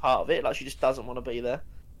every single part of it. Like she just doesn't want to be there.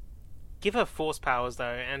 give her force powers though,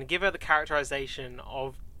 and give her the characterization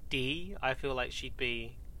of D. I feel like she'd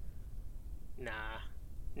be.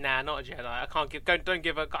 Nah, not a Jedi. I can't give. Don't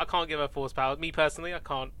give her. I can't give her force powers. Me personally, I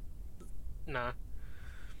can't. Nah.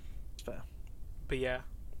 It's fair. But yeah,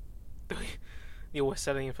 the Always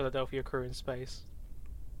Sunny in Philadelphia crew in space.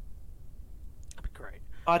 That'd be great.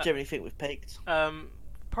 I genuinely think we've peaked.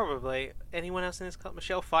 Probably. Anyone else in this cut?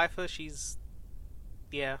 Michelle Pfeiffer. She's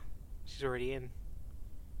already in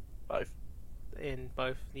Both.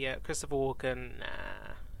 both. Yeah, Christopher Walken. Nah.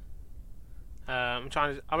 I'm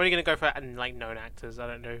only gonna go for like known actors. I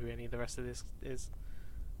don't know who any of the rest of this is.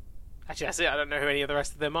 Actually, that's it. I don't know who any of the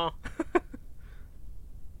rest of them are.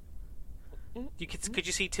 Could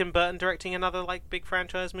you see Tim Burton directing another like big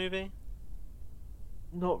franchise movie?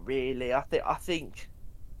 Not really. I think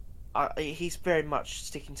he's very much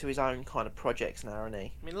sticking to his own kind of projects now, isn't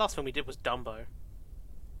he? I mean, the last film he did was Dumbo.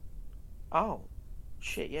 Oh,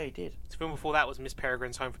 shit! Yeah, he did. The film before that was Miss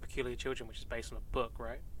Peregrine's Home for Peculiar Children, which is based on a book,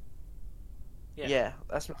 right? Yeah,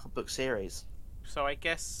 that's like a book series. So I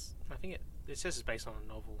think it says it's based on a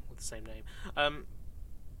novel with the same name.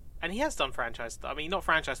 And he has done franchise stuff. I mean, not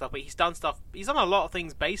franchise stuff, but he's done stuff. He's done a lot of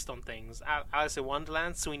things based on things. Alice in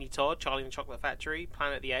Wonderland, Sweeney Todd, Charlie and the Chocolate Factory,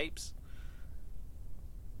 Planet of the Apes,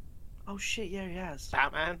 Oh shit, yeah, he has.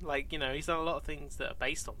 Batman. Like, he's done a lot of things that are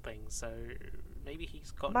based on things. So maybe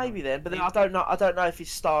he's got. Maybe then, but then I don't know. I don't know if his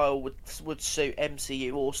style would suit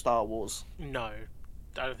MCU or Star Wars. No,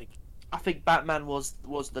 I don't think. I think Batman was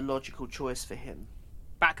the logical choice for him.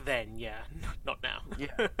 Back then, yeah, not now.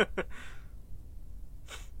 Yeah.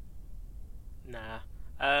 Nah.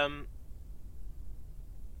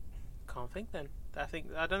 Can't think then.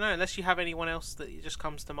 I don't know, unless you have anyone else that just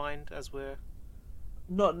comes to mind as we're...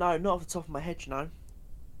 Not off the top of my head,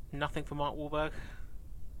 Nothing for Mark Wahlberg?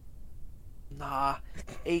 Nah,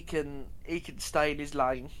 he can stay in his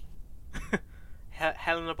lane.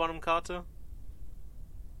 Helena Bonham Carter?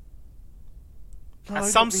 No,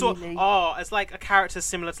 As some not sort... really. Oh, as like a character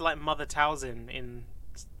similar to like Mother Talzin in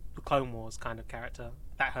the Clone Wars kind of character.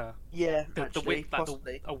 That her. Yeah, The actually, witch, like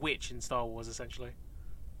possibly. a witch in Star Wars, essentially.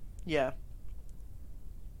 Yeah.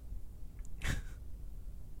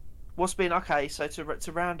 What's been okay? So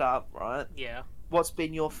to round up, right? Yeah. What's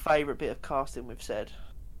been your favourite bit of casting we've said?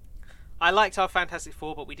 I liked our Fantastic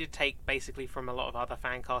Four, but we did take basically from a lot of other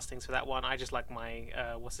fan castings for that one. I just like my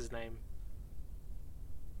what's his name?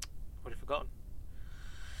 What have I forgotten?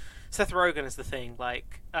 Seth Rogen is the thing.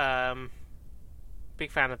 Like, big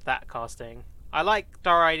fan of that casting. I like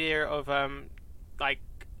our idea of like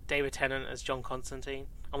David Tennant as John Constantine.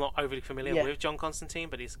 I'm not overly familiar with John Constantine,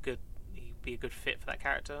 but he'd be a good fit for that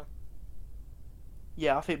character.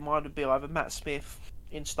 Yeah, I think mine would be either Matt Smith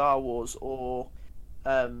in Star Wars or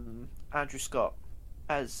Andrew Scott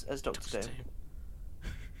as Doctor Doom.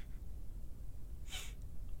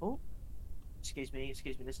 Oh, excuse me,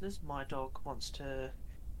 listeners. My dog wants to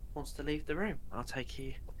leave the room. I'll take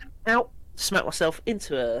you out. Smack myself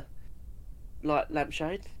into a light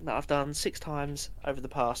lampshade that I've done 6 times over the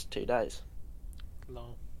past 2 days.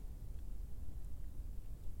 Lol.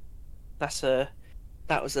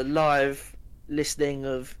 That was a live listening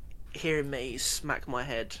of hearing me smack my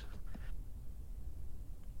head.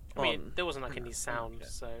 I mean, there wasn't like any sound,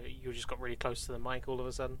 so you just got really close to the mic all of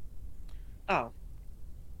a sudden. Oh.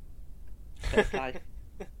 Fair play.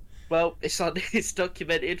 Well, it's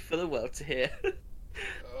documented for the world to hear.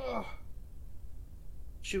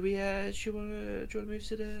 Should we? Do you want to move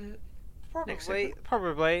to the next segment?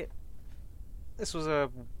 Probably. This was a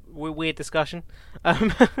weird discussion.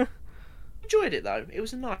 Enjoyed it though. It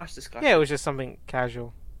was a nice discussion. Yeah, it was just something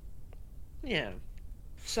casual. Yeah.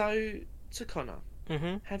 So, to Connor,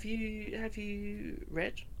 Mm-hmm. have you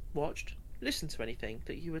read, watched, listened to anything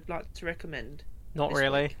that you would like to recommend? Not this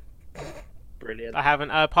really. week? Brilliant. I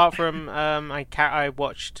haven't. Apart from I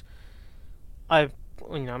watched. I'm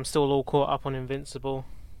still all caught up on Invincible.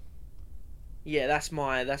 Yeah,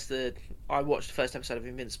 I watched the first episode of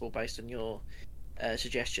Invincible based on your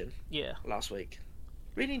suggestion Yeah. last week.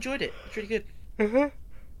 Really enjoyed it. It's really good.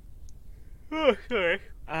 Oh, sorry.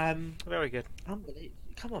 Very good. Unbelievable.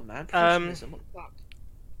 Come on, man. Professionalism. What the fuck?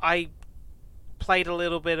 I played a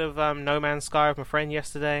little bit of No Man's Sky with my friend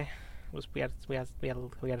yesterday. We had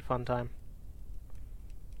a fun time.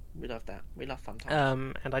 We love that. We love fun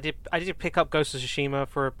times. And I did pick up Ghost of Tsushima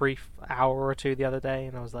for a brief hour or two the other day,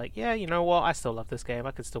 and I was like, yeah, you know what? I still love this game.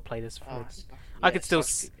 I could still play this. I could still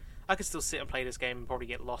sit and play this game and probably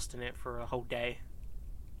get lost in it for a whole day.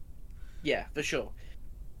 Yeah, for sure.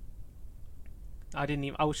 I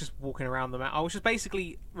was just walking around the map. I was just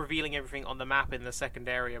basically revealing everything on the map in the second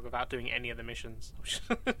area without doing any of the missions.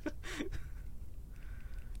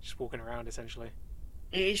 Just walking around, essentially.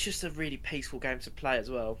 It's just a really peaceful game to play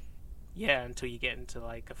as well. Yeah, until you get into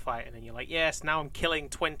like a fight, and then you're like, yes, now I'm killing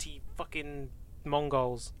 20 fucking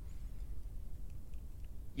Mongols.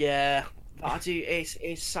 Yeah, but I do.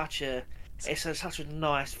 It's such a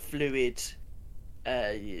nice fluid,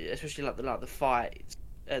 especially like the fight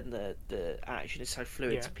and the action is so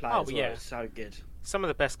fluid to play as well. It's so good. Some of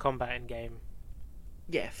the best combat in game.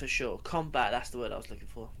 Yeah, for sure. Combat, that's the word I was looking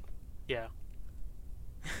for. Yeah.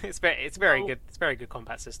 It's very good. It's very good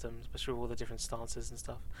combat system, especially with all the different stances and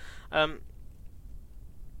stuff. What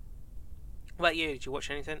about you? Did you watch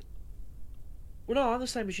anything? Well, no, I'm the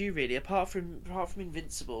same as you really. Apart from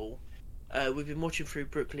Invincible, we've been watching through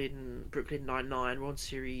Brooklyn Nine-Nine. We're on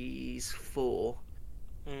series 4.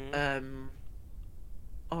 The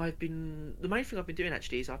main thing I've been doing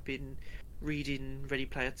actually is I've been reading Ready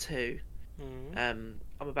Player 2. I'm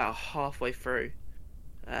about halfway through.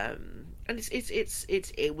 And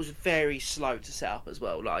it was very slow to set up as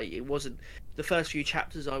well. Like, it wasn't the first few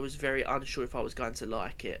chapters. I was very unsure if I was going to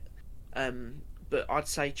like it. But I'd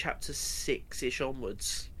say chapter 6-ish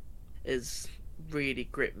onwards is really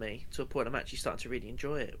gripped me to a point I'm actually starting to really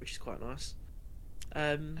enjoy it, which is quite nice.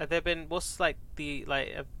 Have there been what's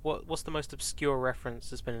what's the most obscure reference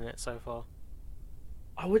that's been in it so far?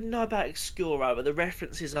 I wouldn't know about obscure, but the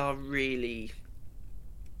references are really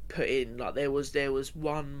put in. Like there was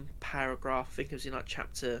one paragraph, I think it was in like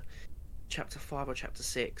chapter 5 or chapter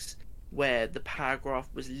 6, where the paragraph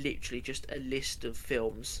was literally just a list of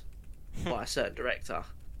films by a certain director,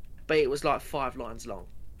 but it was like 5 lines long,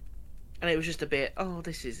 and it was just a bit. Oh,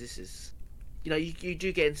 this is, you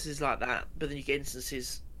do get instances like that, but then you get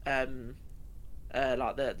instances like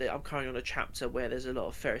I'm currently on a chapter where there's a lot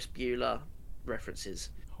of Ferris Bueller references.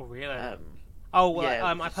 Oh really? Yeah,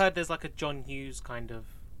 I've heard there's like a John Hughes kind of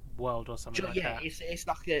world or something like that. It's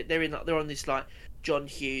like they're on this like John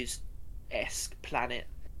Hughes-esque planet.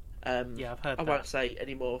 Yeah, I've heard I that. won't say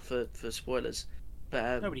any more for spoilers,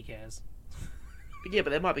 but Nobody cares. but yeah,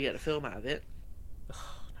 but they might be getting a film out of it.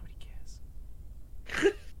 Nobody cares.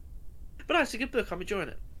 But no, it's a good book. I'm enjoying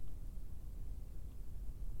it.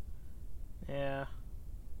 Yeah,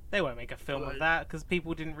 they won't make a film of that because a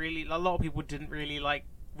lot of people didn't really like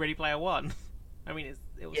Ready Player One. I mean,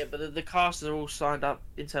 it was. Yeah, but the cast are all signed up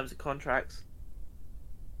in terms of contracts.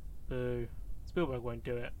 Boo. Spielberg won't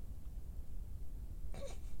do it.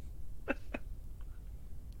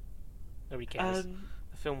 Nobody cares.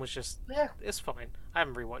 The film was just... Yeah. It's fine. I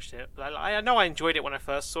haven't rewatched it. But I know I enjoyed it when I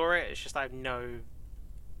first saw it. It's just I have no...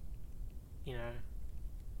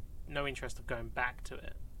 no interest of going back to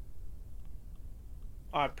it.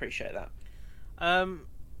 I appreciate that. I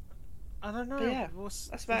don't know. But yeah,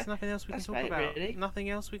 there's nothing else we can talk about. really. Nothing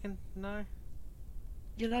else we can... No?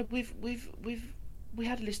 We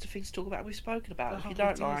had a list of things to talk about. We've spoken about. If you we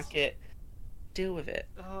don't did. like it, deal with it.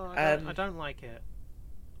 Oh, I don't like it.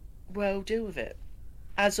 Well, deal with it.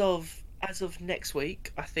 As of next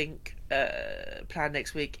week, I think plan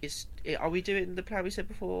next week is. Are we doing the plan we said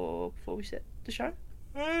before we set the show?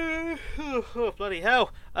 Oh, bloody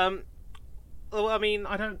hell! Well, I mean,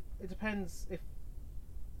 I don't. It depends. If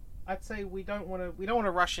I'd say we don't want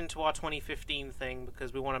to rush into our 2015 thing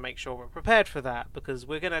because we want to make sure we're prepared for that, because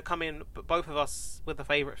we're gonna come in, both of us, with a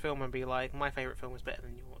favourite film and be like, my favourite film is better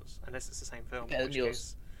than yours, unless it's the same film. Better than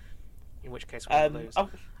yours. In which case we will lose.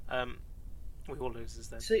 We will lose this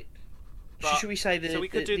then. So, should we say so we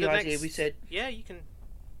could do the idea next... we said? Yeah, you can.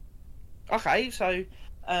 Okay, so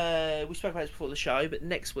we spoke about this before the show, but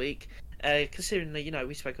next week, considering that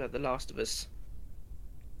we spoke about The Last of Us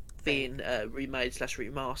being remade /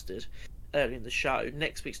 remastered earlier in the show,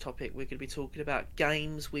 next week's topic we're going to be talking about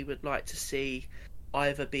games we would like to see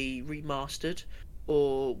either be remastered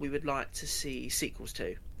or we would like to see sequels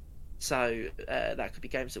to. So that could be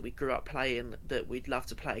games that we grew up playing that we'd love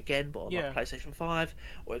to play again, but on like PlayStation 5,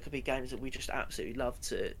 or it could be games that we just absolutely love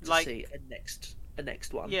to see a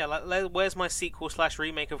next one. Yeah, like where's my sequel /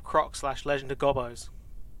 remake of Croc / Legend of Gobbos?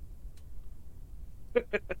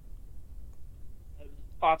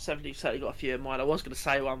 I've certainly got a few in mind. I was going to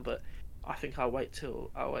say one, but I think I'll wait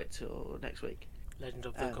till next week. Legend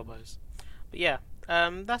of the Gobbos. But yeah,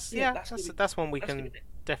 that's one we can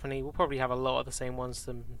definitely. We'll probably have a lot of the same ones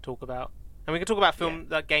to talk about, and we can talk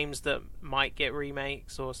about games that might get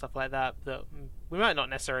remakes or stuff like that. That we might not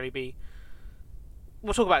necessarily be.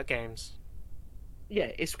 We'll talk about games.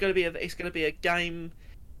 Yeah, it's going to be a game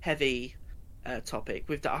heavy topic.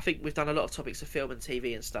 I think we've done a lot of topics of film and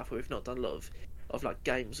TV and stuff, where we've not done a lot of like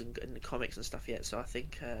games and comics and stuff yet. So I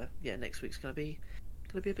think next week's going to be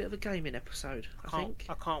a bit of a gaming episode. I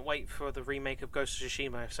can't wait for the remake of Ghost of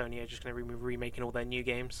Tsushima if Sony are just going to be remaking all their new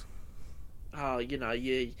games. Oh,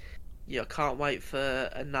 I can't wait for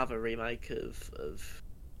another remake of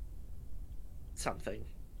something,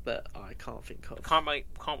 but I can't think of. Can't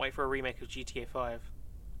wait for a remake of GTA 5.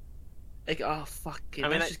 Oh fucking!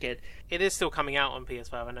 It is still coming out on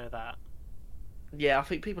PS5. I know that. Yeah, I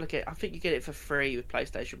think I think you get it for free with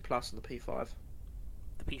PlayStation Plus on the P5.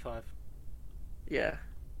 The P5. Yeah.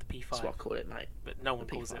 The P5. That's what I call it, mate. But no one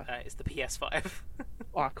calls it that. It's the PS5.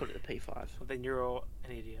 I call it the P5. Well, then you're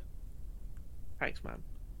an idiot. Thanks, man.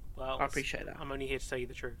 Well, I appreciate that. I'm only here to tell you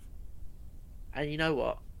the truth. And you know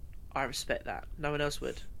what? I respect that. No one else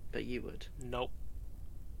would, but you would. Nope.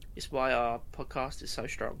 It's why our podcast is so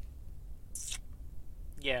strong.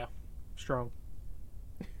 Yeah. Strong.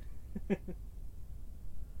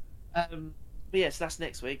 But yes, that's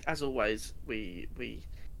next week. As always, we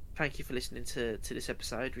thank you for listening to this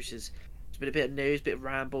episode, which has been a bit of news, bit of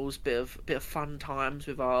rambles, bit of fun times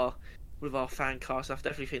with our fan cast. I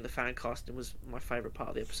definitely think the fan casting was my favourite part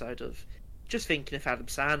of the episode, of just thinking if Adam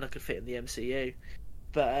Sandler could fit in the MCU.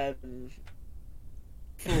 But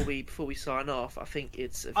before we sign off, I think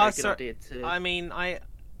it's a very good idea to. I mean,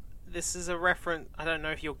 this is a reference. I don't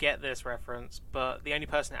know if you'll get this reference, but the only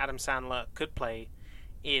person Adam Sandler could play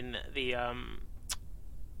in the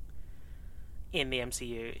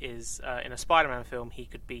MCU is in a Spider-Man film. He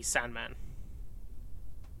could be Sandman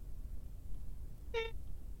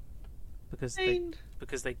because they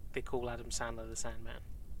call Adam Sandler the Sandman.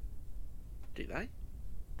 Do they?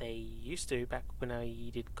 They used to back when he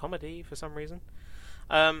did comedy for some reason.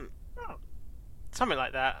 Oh. Something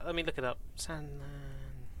like that. Let me look it up. Sandman.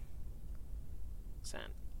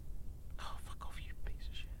 Oh, fuck off, you piece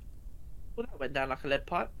of shit. Well, that went down like a lead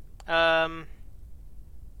pipe. I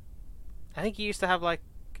think he used to have like.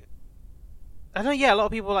 I don't know. Yeah, a lot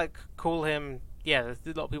of people like call him. Yeah, a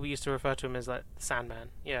lot of people used to refer to him as like Sandman.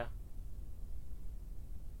 Yeah.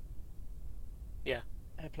 Yeah.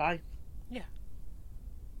 Fair play. Yeah.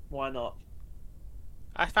 Why not?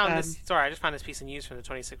 I found this. Sorry, I just found this piece of news from the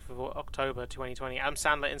 26th of October 2020. Adam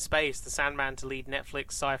Sandler in space, the Sandman to lead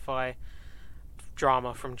Netflix sci-fi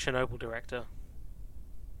drama from Chernobyl director.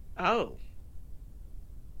 Oh.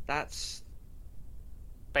 That's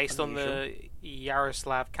based unusual. on the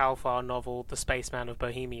Yaroslav Kalfar novel The Spaceman of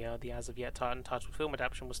Bohemia. The as of yet untitled film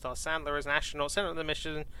adaptation will star Sandler as an astronaut sent on the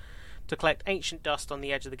mission to collect ancient dust on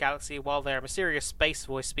the edge of the galaxy. While there, a mysterious space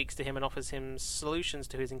voice speaks to him and offers him solutions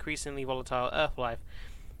to his increasingly volatile Earth life.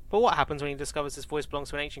 But what happens when he discovers this voice belongs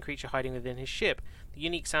to an ancient creature hiding within his ship? The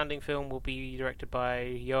unique sounding film will be directed by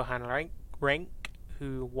Johan Renck,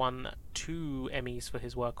 who won 2 Emmys for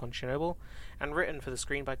his work on Chernobyl, and written for the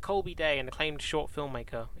screen by Colby Day, an acclaimed short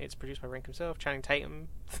filmmaker. It's produced by Renck himself, Channing Tatum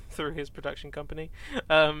through his production company.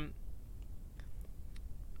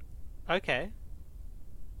 Okay.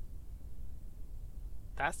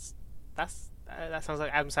 That sounds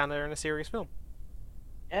like Adam Sandler in a serious film.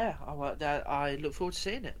 Yeah, I look forward to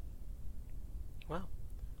seeing it. Wow,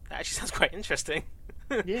 that actually sounds quite interesting.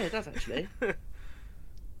 Yeah, it does actually.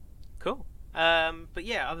 Cool. But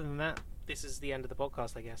yeah, other than that, this is the end of the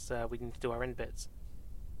podcast. I guess we need to do our end bits.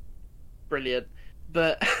 Brilliant,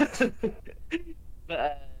 but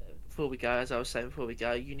before we go, as I was saying before we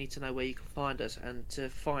go, you need to know where you can find us, and to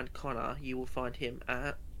find Connor, you will find him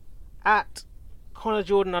at Connor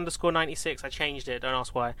Jordan _96. I changed it. Don't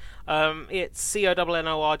ask why. It's CONNORJORDAN.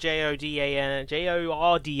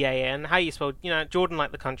 How you spell? Jordan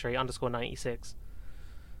like the country _96.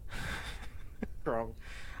 Wrong.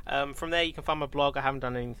 From there, you can find my blog. I haven't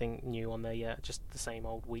done anything new on there yet. Just the same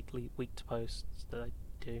old week to posts that I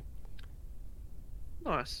do.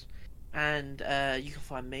 Nice. And you can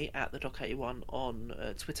find me at the Doc81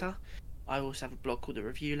 on Twitter. I also have a blog called The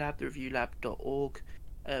Review Lab, thereviewlab.org.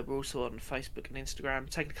 We're also on Facebook and Instagram.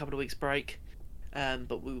 Taking a couple of weeks break,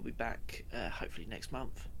 but we will be back hopefully next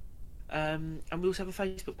month. And we also have a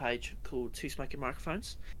Facebook page called Two Smoking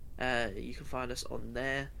Microphones. You can find us on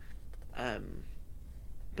there.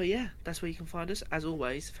 But yeah, that's where you can find us. As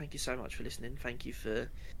always, thank you so much for listening. Thank you for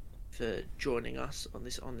joining us on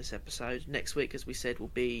this episode. Next week, as we said, will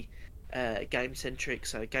be game centric,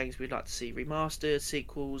 so games we'd like to see remastered,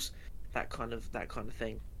 sequels, that kind of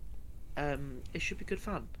thing. It should be good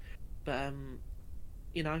fun, but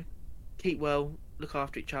keep well, look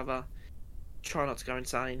after each other, try not to go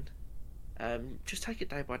insane, just take it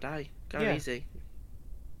day by day, go easy.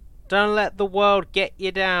 Don't let the world get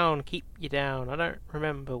you down, keep you down. I don't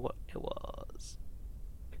remember what it was.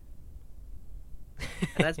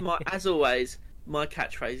 And as always, my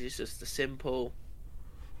catchphrase is just a simple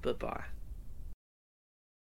bye-bye.